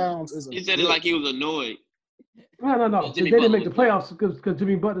Anthony Towns is a bitch. He said it like he was annoyed. No. They didn't make the playoffs because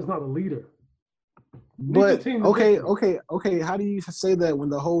Jimmy Butler's not a leader. But okay. How do you say that when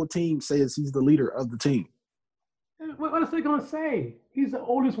the whole team says he's the leader of the team? What are they gonna say? He's the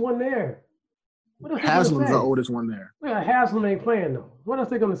oldest one there. Haslam's the oldest one there. Yeah, Haslam ain't playing though. What else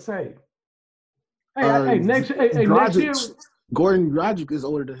they gonna say? Next year, Gordon Dragic is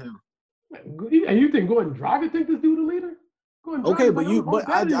older than him. And you think Gordon Dragic think this dude a leader?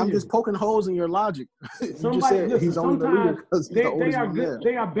 I'm just poking holes in your logic. You just said he's only the leader because he's the oldest one there.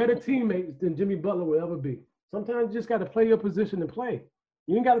 They are better teammates than Jimmy Butler will ever be. Sometimes you just got to play your position and play.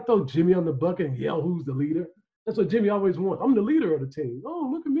 You ain't got to throw Jimmy on the bucket and yell who's the leader. That's what Jimmy always wants. I'm the leader of the team. Oh,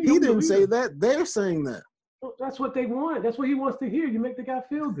 look at me. He didn't say that. They're saying that. Well, that's what they want. That's what he wants to hear. You make the guy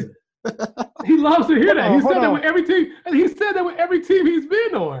feel good. He loves to hear that. He said that with every team. And he said that with every team he's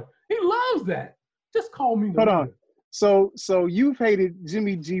been on. He loves that. Just call me the leader. Hold on. So you've hated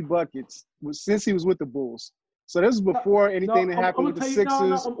Jimmy G buckets since he was with the Bulls. So this is before anything that happened with the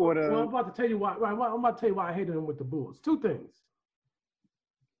Sixers or the. Well, I'm about to tell you why. I'm about to tell you why I hated him with the Bulls. Two things.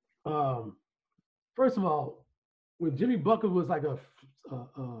 First of all, when Jimmy Butler was like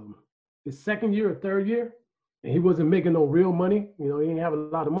his second year or third year, and he wasn't making no real money, he didn't have a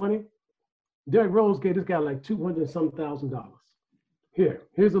lot of money. Derrick Rose gave this guy like $200,000.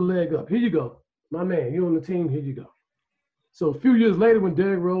 Here's a leg up. Here you go, my man. You on the team? Here you go. So a few years later, when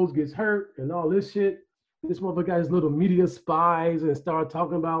Derrick Rose gets hurt and all this shit, this motherfucker got his little media spies and started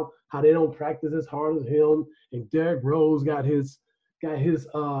talking about how they don't practice as hard as him. And Derrick Rose got his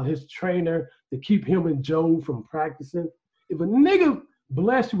trainer to keep him and Joe from practicing. If a nigga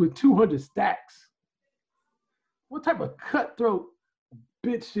bless you with 200 stacks, what type of cutthroat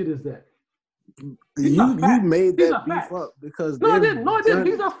bitch shit is that? You made that beef up because I didn't.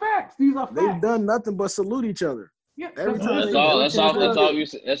 These are facts. They've done nothing but salute each other. Yeah, that's all you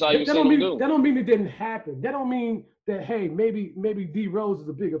see them do. That don't mean it didn't happen. That don't mean that maybe D Rose is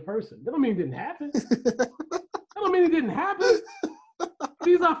a bigger person. That don't mean it didn't happen. That don't mean it didn't happen.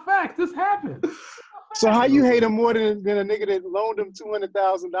 These are facts. This happened. So how you hate him more than a nigga that loaned him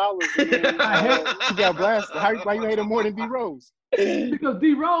 $200,000? He got blasted. Why you hate him more than D Rose? Because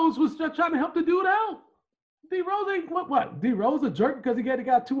D Rose was just trying to help the dude out. D Rose ain't what? D Rose a jerk because he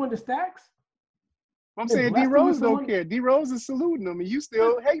got 200 stacks? I'm saying D Rose don't care. D Rose is saluting him, and you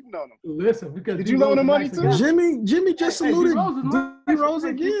still hating on him. Listen, because did you loan him money too? Jimmy just saluted D Rose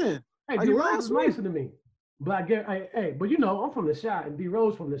again. Hey, D Rose is nicer to me. But I get, but I'm from the Chi, and D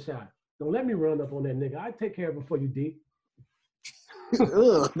Rose from the Chi. Don't let me run up on that nigga. I take care of him for you, D.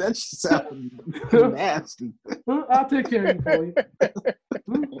 Ugh, that sounds nasty. I'll take care of you for you.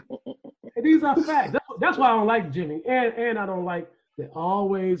 And these are facts. That's why I don't like Jimmy, and I don't like that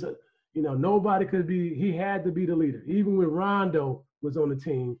always. Nobody could be. He had to be the leader, even when Rondo was on the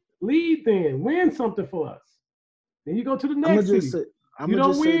team. Lead then, win something for us. Then you go to the next city. You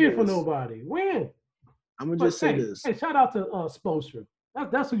don't win for nobody. Win. I'm gonna just say this. Hey, shout out to Spoelstra.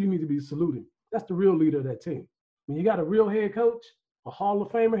 That's who you need to be saluting. That's the real leader of that team. When you got a real head coach, a Hall of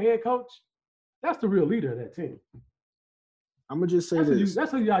Famer head coach, that's the real leader of that team. I'm gonna just say this.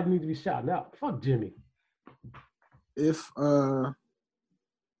 That's who y'all need to be shouting out. Fuck Jimmy. If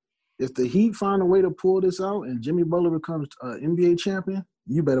the Heat find a way to pull this out and Jimmy Butler becomes NBA champion,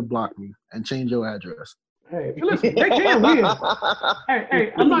 you better block me and change your address. Hey, listen, they can win.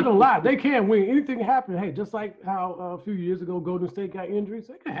 hey, I'm not gonna lie, they can win. Anything can happen. Hey, just like how a few years ago Golden State got injuries,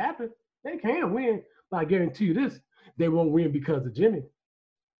 it can happen. They can win. But I guarantee you this: they won't win because of Jimmy.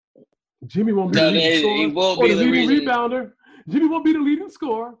 Jimmy won't be the leading scorer or the leading rebounder. Jimmy won't be the leading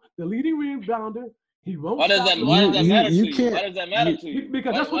scorer, the leading rebounder. He won't. Why does that matter to you? Why does that matter to you?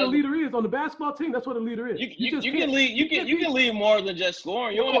 Because that's what a leader is on the basketball team. That's what a leader is. You can lead. You can lead more than just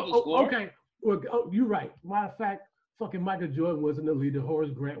scoring. You don't have to score. Okay. Well, you're right. Matter of fact, fucking Michael Jordan wasn't the leader. Horace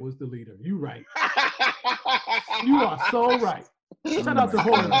Grant was the leader. You right. You are so right. Shout out to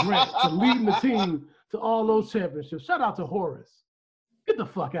Horace Grant for leading the team to all those championships. Shout out to Horace. Get the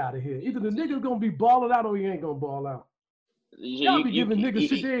fuck out of here. Either the nigga's gonna be balling out or he ain't gonna ball out. Y'all be giving niggas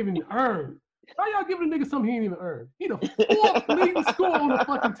shit they ain't even earned. Why y'all giving a nigga something he ain't even earned? He the fourth leading scorer on the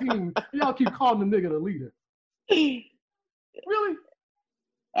fucking team. Y'all keep calling the nigga the leader. Really?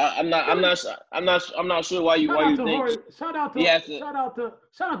 I'm not sure why you think shout out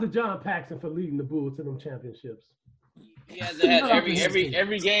to John Paxson for leading the Bulls to them championships. He hasn't had every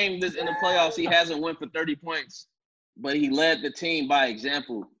game in the playoffs. He hasn't went for 30 points, but he led the team by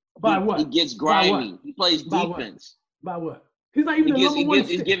example. By what? He gets grimy. He plays defense. By what? He's not even the number one.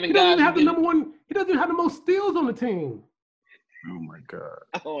 He doesn't even have the number one. He doesn't even have the most steals on the team. Oh my god.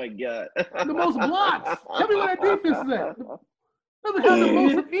 Oh my god. The most blocks. Tell me where that defense is at. Doesn't have the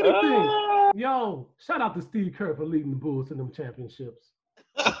most of anything. Yo, shout out to Steve Kerr for leading the Bulls to them championships.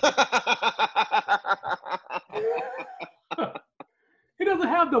 He doesn't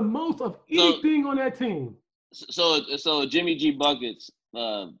have the most of anything on that team. So Jimmy G Buckets,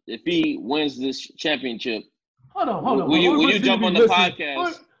 if he wins this championship, hold on. Will you jump on the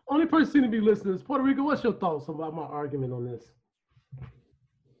podcast? Only person seem to be listening is Puerto Rico. What's your thoughts about my argument on this?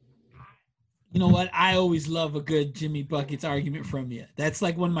 You know what? I always love a good Jimmy Buckets argument from you. That's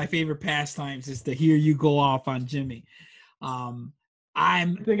like one of my favorite pastimes is to hear you go off on Jimmy. I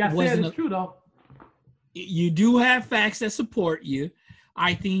think I said it's true though. You do have facts that support you.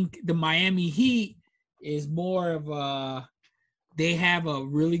 I think the Miami Heat is more of they have a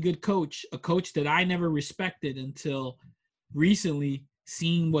really good coach, a coach that I never respected until recently,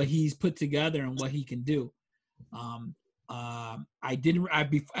 seeing what he's put together and what he can do.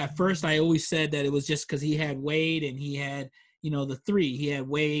 At first I always said that it was just because he had Wade and he had, the three. He had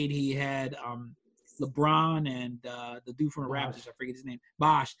Wade, he had LeBron and the dude from the Raptors, I forget his name,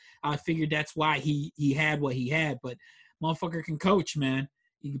 Bosh. I figured that's why he had what he had, but motherfucker can coach, man.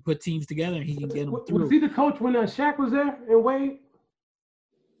 He can put teams together and he can get them through. Was he the coach when Shaq was there and Wade?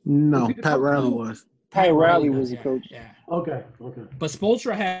 No, Pat Riley was. Pat Riley was the coach. Yeah. Okay. But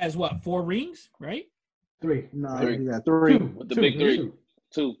Spoelstra has what, 4 rings, right? 3. No, he got 3. With the big 3.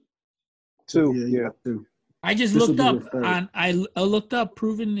 2. Yeah. 2. I just looked up I looked up,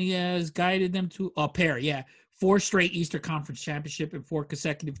 proven he has guided them to a pair. Yeah, 4 straight Eastern Conference championship and 4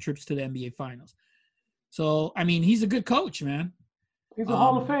 consecutive trips to the NBA Finals. So I mean, he's a good coach, man. He's a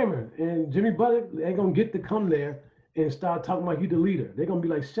Hall of Famer, and Jimmy Butler ain't gonna get to come there and start talking like he's the leader. They're gonna be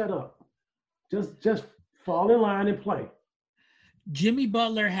like, "Shut up, just fall in line and play." Jimmy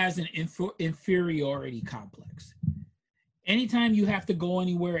Butler has an inferiority complex. Anytime you have to go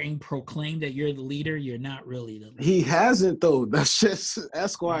anywhere and proclaim that you're the leader, you're not really the leader. He hasn't though. That's just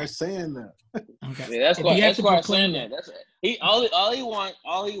Esquire saying that. Okay. Yeah, Esquire saying that. That's all he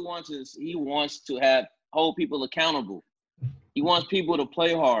wants is he wants to hold people accountable. He wants people to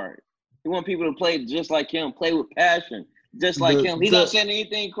play hard. He wants people to play just like him, play with passion, just like him. He's not saying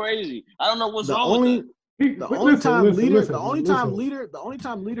anything crazy. I don't know what's wrong with him. The only time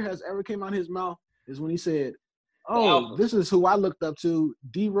leader has ever came out of his mouth is when he said, "Oh, this is who I looked up to: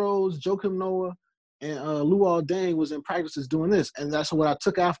 D Rose, Joakim Noah, and Luol Deng was in practices doing this, and that's what I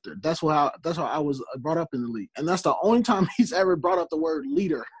took after. That's how I was brought up in the league, and that's the only time he's ever brought up the word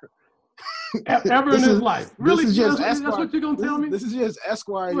leader." Ever in his life. Really? This is just that's what you're going to tell me? This is just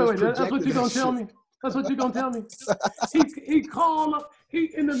Esquire. Wait, that's what you're going to tell me? That's what you're going to tell me? He called up,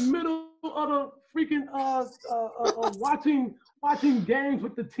 he in the middle of the freaking watching games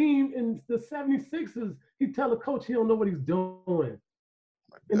with the team in the 76ers. He tell the coach he don't know what he's doing.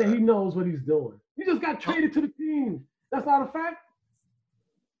 And then he knows what he's doing. He just got traded to the team. That's not a fact?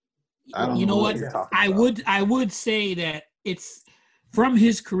 You know what? I would say that it's from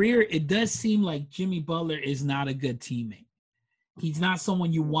his career, it does seem like Jimmy Butler is not a good teammate. He's not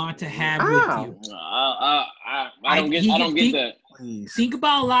someone you want to have with you. I don't get that. Think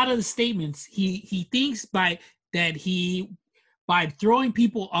about a lot of the statements. He thinks by throwing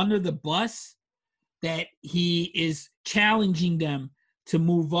people under the bus that he is challenging them to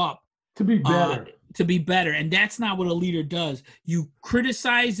move up. To be better. And that's not what a leader does. You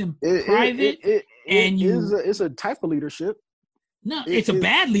criticize in private it's a type of leadership. No, it's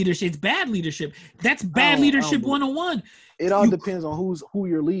bad leadership. It's bad leadership. That's bad leadership 101. It all depends on who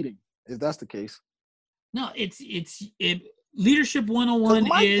you're leading, if that's the case. No, leadership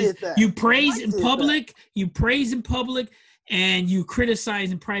 101 is you praise in public, and you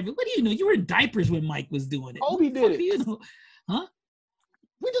criticize in private. What do you know? You were in diapers when Mike was doing it. Kobe did it. You know? Huh?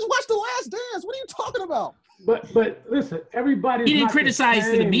 We just watched The Last Dance. What are you talking about? But listen, everybody. He didn't criticize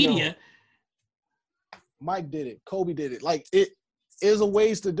to the media. Though. Mike did it. Kobe did it. Like it is a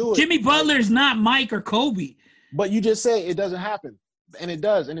ways to do it. Jimmy Butler's not Mike or Kobe. But you just say it doesn't happen, and it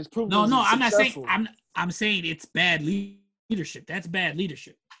does, and it's proven. No, I'm not saying. I'm saying it's bad leadership. That's bad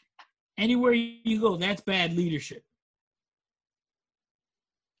leadership. Anywhere you go, that's bad leadership.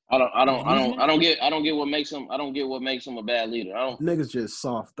 I don't get what makes him a bad leader. Niggas just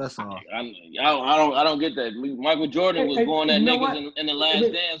soft. That's all. I don't get that. Michael Jordan was going at niggas in the last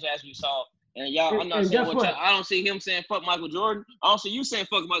dance, as we saw. And y'all, I'm not saying what y'all. I don't see him saying fuck Michael Jordan. I don't see you saying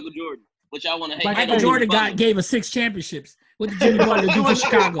fuck Michael Jordan. But y'all want to hate. Michael Jordan gave us 6 championships. What did Jimmy Butler do for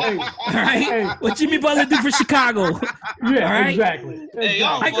Chicago? All right. What Jimmy Butler do for Chicago? Yeah, all right? Exactly.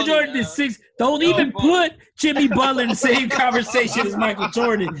 Michael Jordan did 6. Don't even put Jimmy Butler in the same conversation as Michael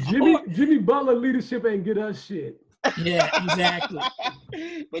Jordan. Jimmy Butler leadership ain't get us shit. Yeah, exactly.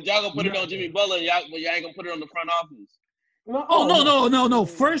 But y'all gonna put it on Jimmy Butler, but y'all ain't gonna put it on the front office. No.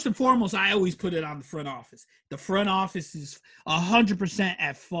 First and foremost, I always put it on the front office. The front office is 100%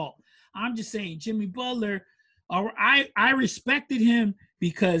 at fault. I'm just saying, Jimmy Butler, I respected him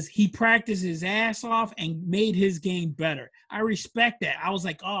because he practiced his ass off and made his game better. I respect that. I was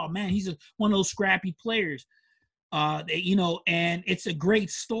like, oh, man, he's one of those scrappy players, and it's a great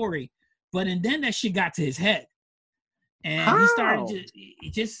story. But then that shit got to his head. And he started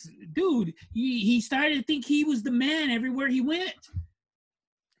he started to think he was the man everywhere he went.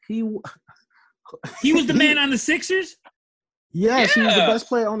 He was the man on the Sixers? Yes, he was the best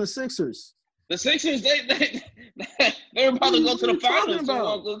player on the Sixers. The Sixers, they were about to go to the finals.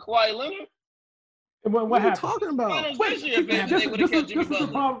 So Kawhi Leonard. What happened? Talking about?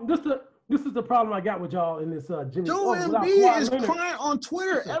 This is the problem I got with y'all in this Jimmy. Joel Embiid is crying on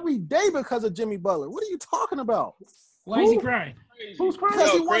Twitter every day because of Jimmy Butler. What are you talking about? Why is he crying? Who's crying?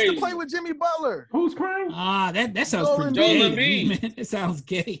 Because he wants to play with Jimmy Butler. Who's crying? That sounds pretty gay. Man, it sounds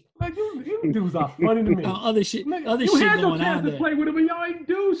gay. Like you dudes are funny to me. Other shit going on there. You had no chance to play with him and y'all ain't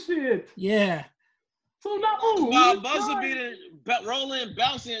do shit. Yeah. So now, buzzer beater, rolling,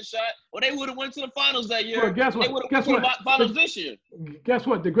 bouncing shot. Well, they would have went to the finals that year. Well, guess what? They would have went to the finals this year. Guess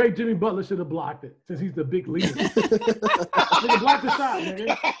what? The great Jimmy Butler should have blocked it since he's the big leader. Nigga, block the shot,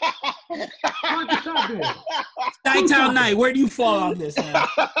 nigga. Block the shot, then. Chitown Night, where do you fall on this, man?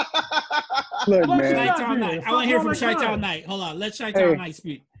 Look, man. Chitown Night. I want to hear from Chitown Night. Hold on, let Chitown Night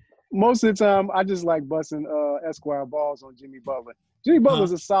speak. Most of the time, I just like busting Esquire balls on Jimmy Butler. Jimmy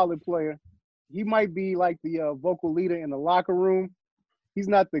Butler's a solid player. He might be like the vocal leader in the locker room. He's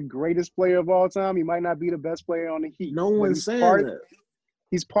not the greatest player of all time. He might not be the best player on the Heat. No one's saying that.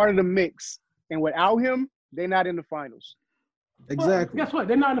 He's part of the mix. And without him, they're not in the finals. Exactly. Well, guess what?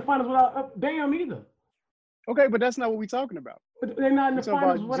 They're not in the finals without Bam either. Okay, but that's not what we're talking about. But they're not in the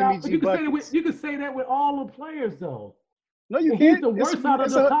finals without. You can say that with all the players, though. No, you can't. He's the worst out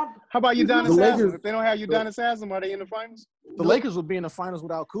of the top. How about Udonis Haslem? If they don't have Udonis Haslem, are they in the finals? The Lakers would be in the finals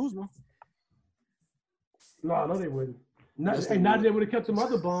without Kuzma. No, they wouldn't. Not they would have kept some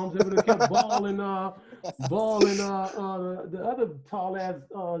other bombs. They would have kept Ball and the other tall ass.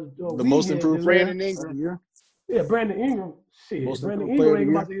 The most improved Brandon Ingram. Yeah, Brandon Ingram. Shit, most Brandon Ingram ain't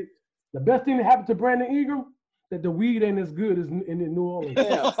about to. The best thing that happened to Brandon Ingram that the weed ain't as good as in New Orleans.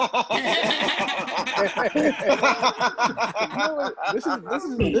 Yeah.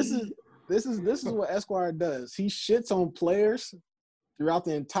 This is what Esquire does. He shits on players throughout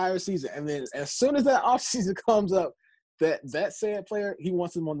the entire season, and then as soon as that offseason comes up, that said player, he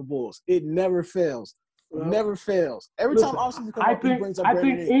wants him on the Bulls. It never fails. Never fails. Every time offseason comes up, he brings up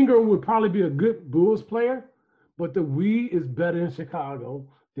Brandon Ingram. Ingram would probably be a good Bulls player, but the weed is better in Chicago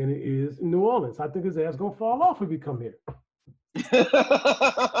than it is in New Orleans. I think his ass gonna fall off if he come here.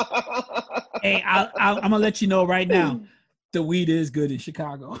 Hey, I'm gonna let you know right now, the weed is good in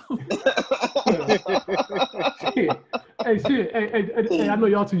Chicago. Hey, I know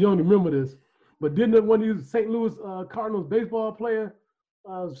y'all too young to remember this, but didn't one of these St. Louis Cardinals baseball player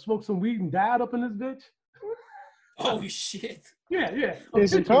smoke some weed and died up in this bitch? Oh shit! Yeah. In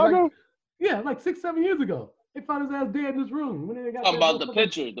Chicago? Like 6-7 years ago. They found his ass dead in his room. Talking about the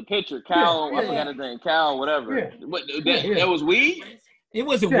pitcher, Cal, I forgot his name, Cal, whatever. Yeah. That was weed? It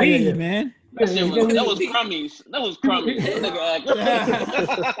wasn't weed, man. That was crummies. That was crummies. It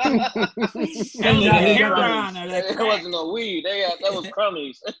wasn't no weed. That was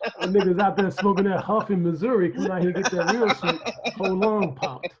crummies. The niggas out there smoking that huff in Missouri, coming out here and get that real shit. Whole lung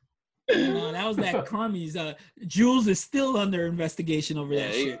popped. No, that was that crummies. Jules is still under investigation over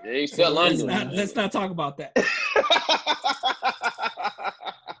that shit. He's still under. Let's not talk about that.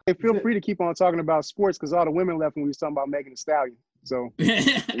 Hey, feel free to keep on talking about sports because all the women left when we was talking about Megan Thee Stallion. So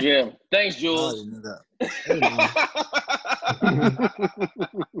yeah, thanks, Jules.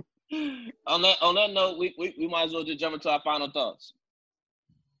 On that note, we might as well just jump into our final thoughts.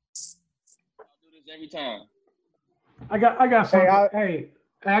 I'll do this every time. I got something.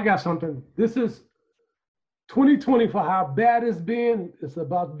 I got something. This is 2020 for how bad it's been. It's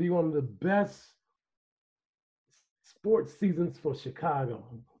about to be one of the best sports seasons for Chicago.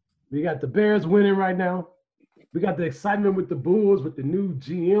 We got the Bears winning right now. We got the excitement with the Bulls, with the new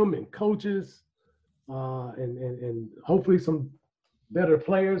GM and coaches, and hopefully some better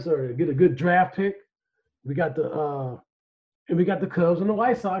players or get a good draft pick. We got the Cubs and the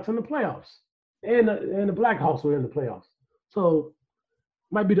White Sox in the playoffs, and the Blackhawks were in the playoffs. So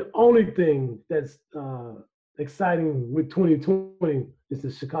might be the only thing that's exciting with 2020 is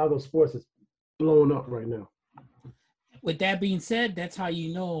the Chicago sports is blowing up right now. With that being said, that's how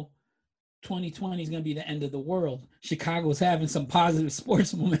you know 2020 is going to be the end of the world. Chicago's having some positive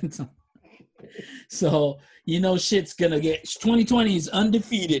sports momentum. So, you know, shit's going to get – 2020 is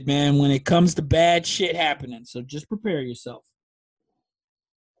undefeated, man, when it comes to bad shit happening. So just prepare yourself.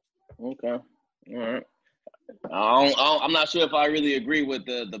 Okay. All right. I'm not sure if I really agree with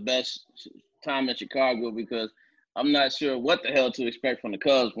the best time in Chicago because I'm not sure what the hell to expect from the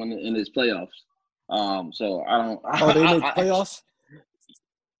Cubs when in this playoffs. So I don't. Oh, they make playoffs?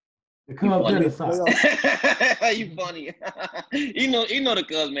 The Cubs and the Sox. You funny. you know the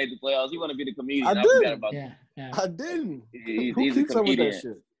Cubs made the playoffs. You want to be the comedian. I did. About yeah. I didn't. He's keeps up with that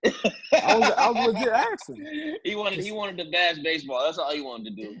shit? I was legit asking. He wanted to bash baseball. That's all he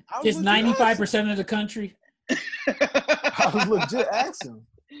wanted to do. Just 95% of the country. I was legit asking.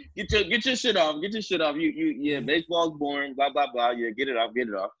 Get your shit off. Get your shit off. Yeah, baseball's boring. Blah blah blah. Yeah, get it off. Get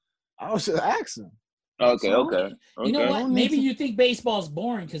it off. I was just asking. Okay. You know what? Maybe you think baseball's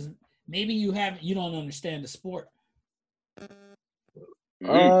boring because maybe you don't understand the sport.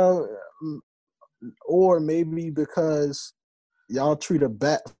 Or maybe because y'all treat a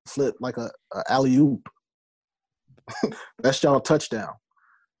bat flip like a alley-oop. That's y'all touchdown.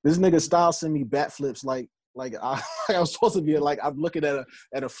 This nigga style send me bat flips like I was supposed to be like I'm looking at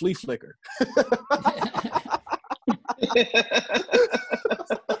a flea flicker.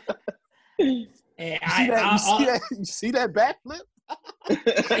 You see that bat flip?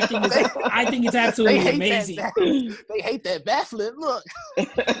 I think it's absolutely amazing. They hate that bat flip. Look.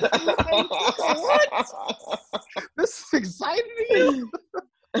 What? This is exciting to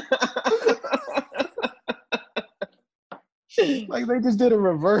you? Like they just did a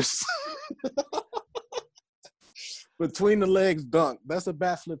reverse. Between the legs dunk. That's a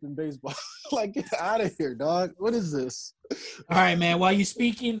bat flip in baseball. Like, get out of here, dog. What is this? All right, man. While you're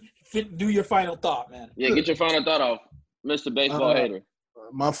speaking, do your final thought, man. Yeah, get your final thought off, Mr. Baseball Hater.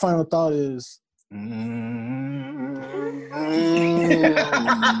 My final thought is... And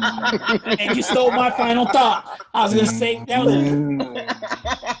you stole my final thought. I was going to say, that was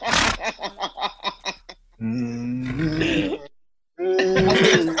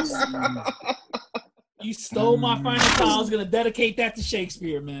You stole my final thought. I was going to dedicate that to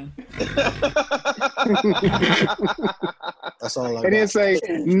Shakespeare, man. That's all I got. They didn't say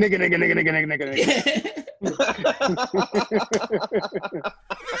nigga.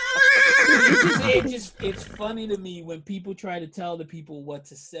 It's funny to me when people try to tell the people what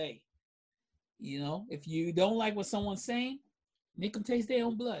to say. You know, if you don't like what someone's saying, make them taste their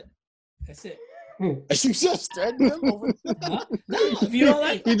own blood. That's it. You just threatened them over huh? No, if you don't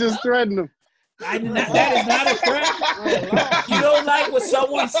like you just threatened them. That is not a threat. You don't like what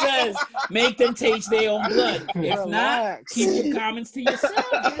someone says, make them taste their own blood. If not, keep your comments to yourself.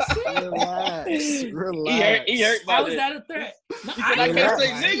 That's it. Relax. He hurt by How is that a threat? No, I can't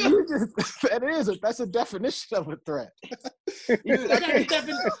say nigga. That's a definition of a threat.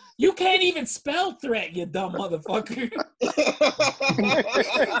 You can't even spell threat, you dumb motherfucker.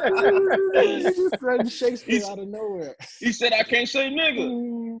 You just threatened Shakespeare out of nowhere. He said, I can't say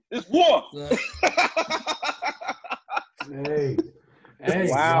nigga. It's war. Hey,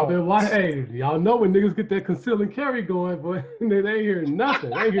 wow. Y'all know when niggas get that conceal and carry going, boy, they ain't hearing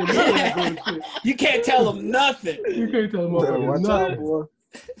nothing. They hear nothing. You can't tell them nothing. You can't tell them nothing. Boy.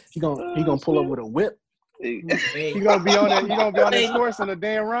 He gonna pull up with a whip. You gonna be on his horse on a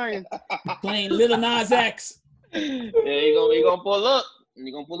Dan Ryan. Playing Little Nas X. Yeah, he gonna pull up. And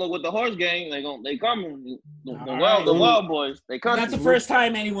you're gonna pull up with the horse gang. They coming. The wild boys. They coming. That's the first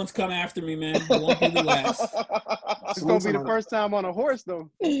time anyone's come after me, man. It won't be the last. It's gonna be the first time on a horse, though.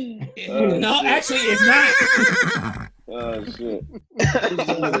 No, actually, it's not. Oh shit.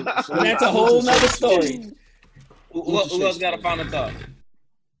 That's a whole nother story. Who else got a final thought?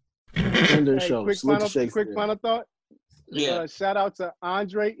 End of the show. Quick final thought. Yeah. Shout out to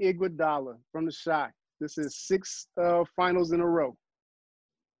Andre Iguodala from the Shy. This is 6 finals in a row.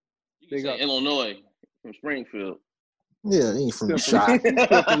 You can say Illinois from Springfield. Yeah, he ain't from the Shy.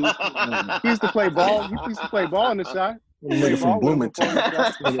 He used to play ball. He used to play ball in the Shy. Nigga from Bloomington.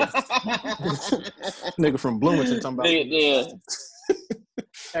 Nigga from Bloomington talking about. Yeah.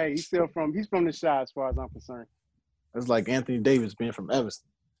 Hey, he's from the Shy as far as I'm concerned. It's like Anthony Davis being from Evanston.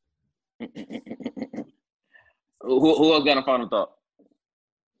 Who else got a final thought?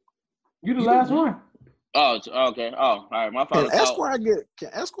 You the last one. Oh, okay. Oh, all right. My final Can thought.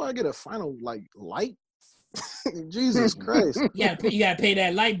 Esquire get a final light? Jesus Christ! Yeah, you gotta pay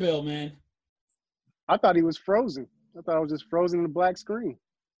that light bill, man. I thought he was frozen. I thought I was just frozen in the black screen.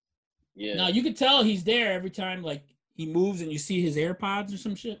 Yeah. No, you can tell he's there every time, like he moves and you see his AirPods or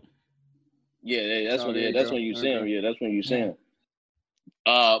some shit. Yeah, that's when there that's you when you go. see him. Okay. Yeah, that's when you see him.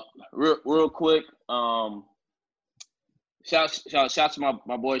 Real quick. Shout to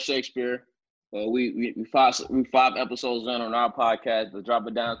my boy Shakespeare. We 5 episodes in on our podcast, the Drop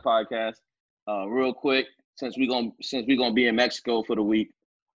It Down podcast. Real quick, since we gonna be in Mexico for the week,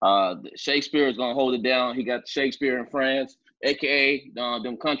 Shakespeare is gonna hold it down. He got Shakespeare and Friends, aka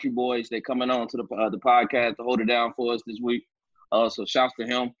them country boys. They coming on to the podcast to hold it down for us this week. So shouts to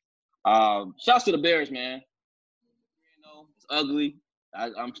him. Shouts to the Bears, man. It's ugly.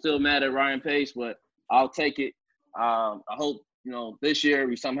 I'm still mad at Ryan Pace, but I'll take it. I hope this year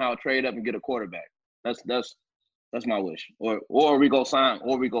we somehow trade up and get a quarterback. That's my wish. Or we go sign,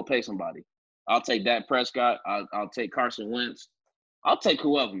 or we go pay somebody. I'll take Dak Prescott. I'll take Carson Wentz. I'll take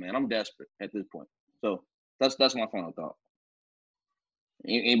whoever, man. I'm desperate at this point. So that's my final thought.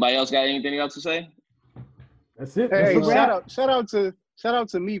 Anybody else got anything else to say? That's it. Hey, That's shout out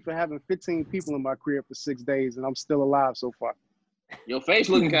to me for having 15 people in my crib for 6 days, and I'm still alive so far. Your face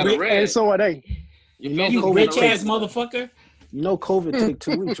looking kind of red. And so are they. You rich ass motherfucker. You know, COVID take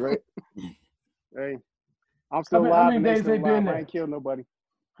 2 weeks, right? Hey, I'm still alive. How many days they been there? I ain't killed nobody.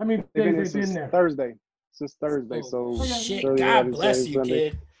 How many days they been there? Thursday. Since Thursday. So shit. God bless you, Sunday.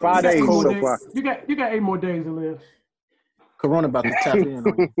 kid. 5 days so far. You got 8 more days to live. Corona about to tap in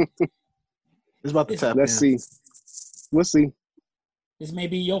on you. It's about to tap in. Let's see. We'll see. This may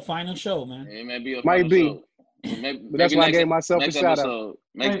be your final show, man. It may be your Might final be. show. Maybe That's why I gave myself a next shout episode, out.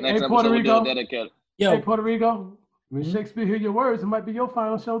 Next Hey, episode Puerto we'll do Rico. a dedicated. Yo, Hey, Puerto Rico. When Shakespeare hear your words, it might be your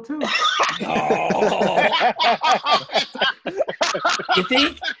final show too. You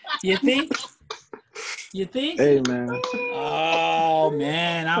think? Hey, man. Oh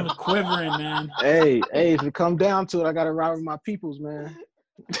man, I'm quivering, man. Hey, if it come down to it, I gotta ride with my peoples, man.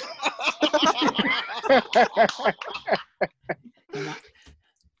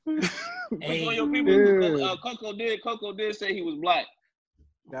 Hey. Your people, Coco did say he was black.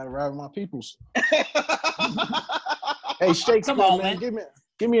 Gotta ride with my peoples. Hey, Shakespeare, Come on, man. man.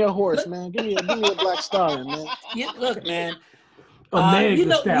 Give me a horse, man. Give me a black stallion, man. Look, man.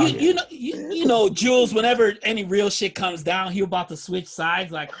 You know, Jules. Whenever any real shit comes down, he about to switch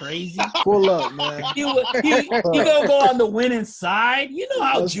sides like crazy. Pull up, man. He gonna go on the winning side. You know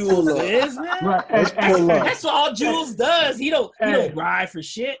how Jules is, man. Right. That's what all Jules does. He don't ride for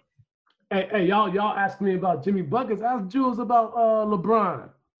shit. Hey, y'all asking me about Jimmy Buckets. Ask Jules about LeBron.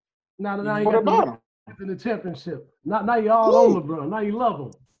 Now you what about him? In the championship. Now you all on LeBron. Now you love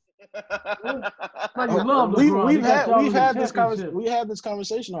him. Now you love LeBron. We had this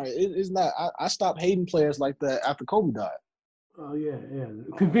conversation already. It's not. I stopped hating players like that after Kobe died. Oh yeah.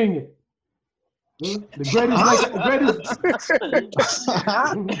 Convenient. The greatest.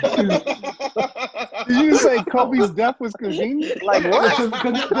 Did you say Kobe's death was convenient? Like what?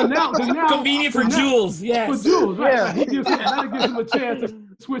 Now, convenient for Jules. Yes. For Jules, right? Yeah. That'll give him a chance to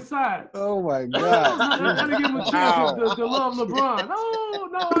switch sides. Oh my God. That'll give him a chance to love LeBron. No,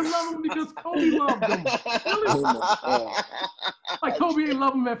 I love him because Kobe loved him. Really? Oh like Kobe ain't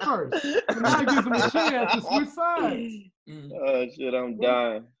love him at first. But now it gives him a chance to switch sides. Oh shit, I'm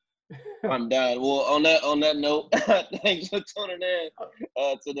dying. I'm dying. Well, on that note, thanks for tuning in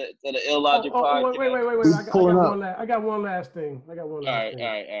to the Illogic podcast. Wait. I got one last thing. All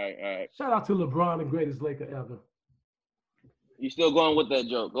right. Shout out to LeBron, the greatest Laker ever. You still going with that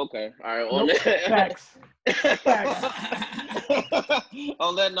joke? Okay. All right. On Facts.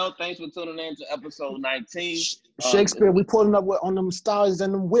 On that note, thanks for tuning in to episode 19. Shakespeare, we pulling up on them stars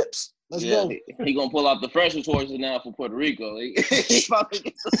and them whips. Let's go. He gonna pull out the freshest horses now for Puerto Rico. He about to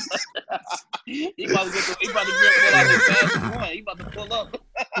get pull out the fastest one. He about to pull up.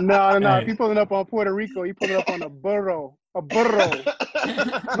 No. If he pulling up on Puerto Rico, he pulling up on a burro.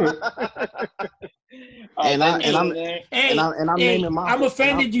 And I'm naming my. I'm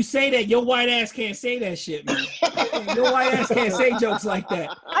offended you say that. Your white ass can't say that shit, man. Your white ass can't say jokes like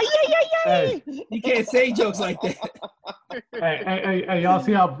that. Hey. You can't say jokes like that. Hey, y'all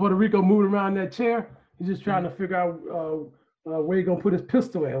see how Puerto Rico moved around that chair? He's just trying to figure out where he gonna put his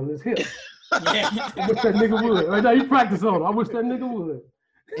pistol at on his hip. Yeah. I wish that nigga would. Right now, you practice on him. I wish that nigga would.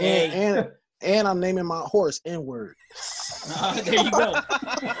 And I'm naming my horse N-word. There you go.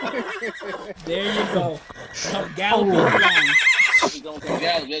 There you go. Come galloping along. He gonna come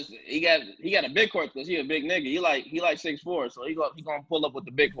down. He got a big horse because he a big nigga. He like 6'4", so he gonna pull up with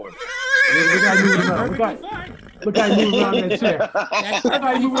the big horse. Look how he moves around. Look how he moves around that chair. Look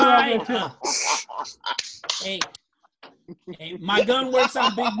how he moves around that chair. Hey, my gun works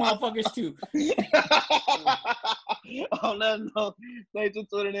on big motherfuckers too. On that note, thanks for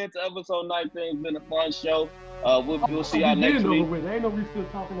tuning in to episode 19. It's been a fun show. We'll see y'all next week. Ain't no we still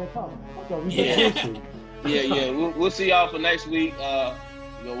talking that talk. Yeah. We'll see y'all for next week.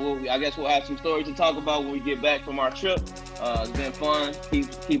 I guess we'll have some stories to talk about when we get back from our trip. It's been fun.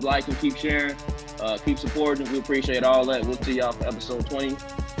 Keep liking, keep sharing, keep supporting. We appreciate all that. We'll see y'all for episode 20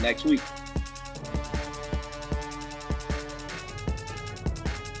 next week.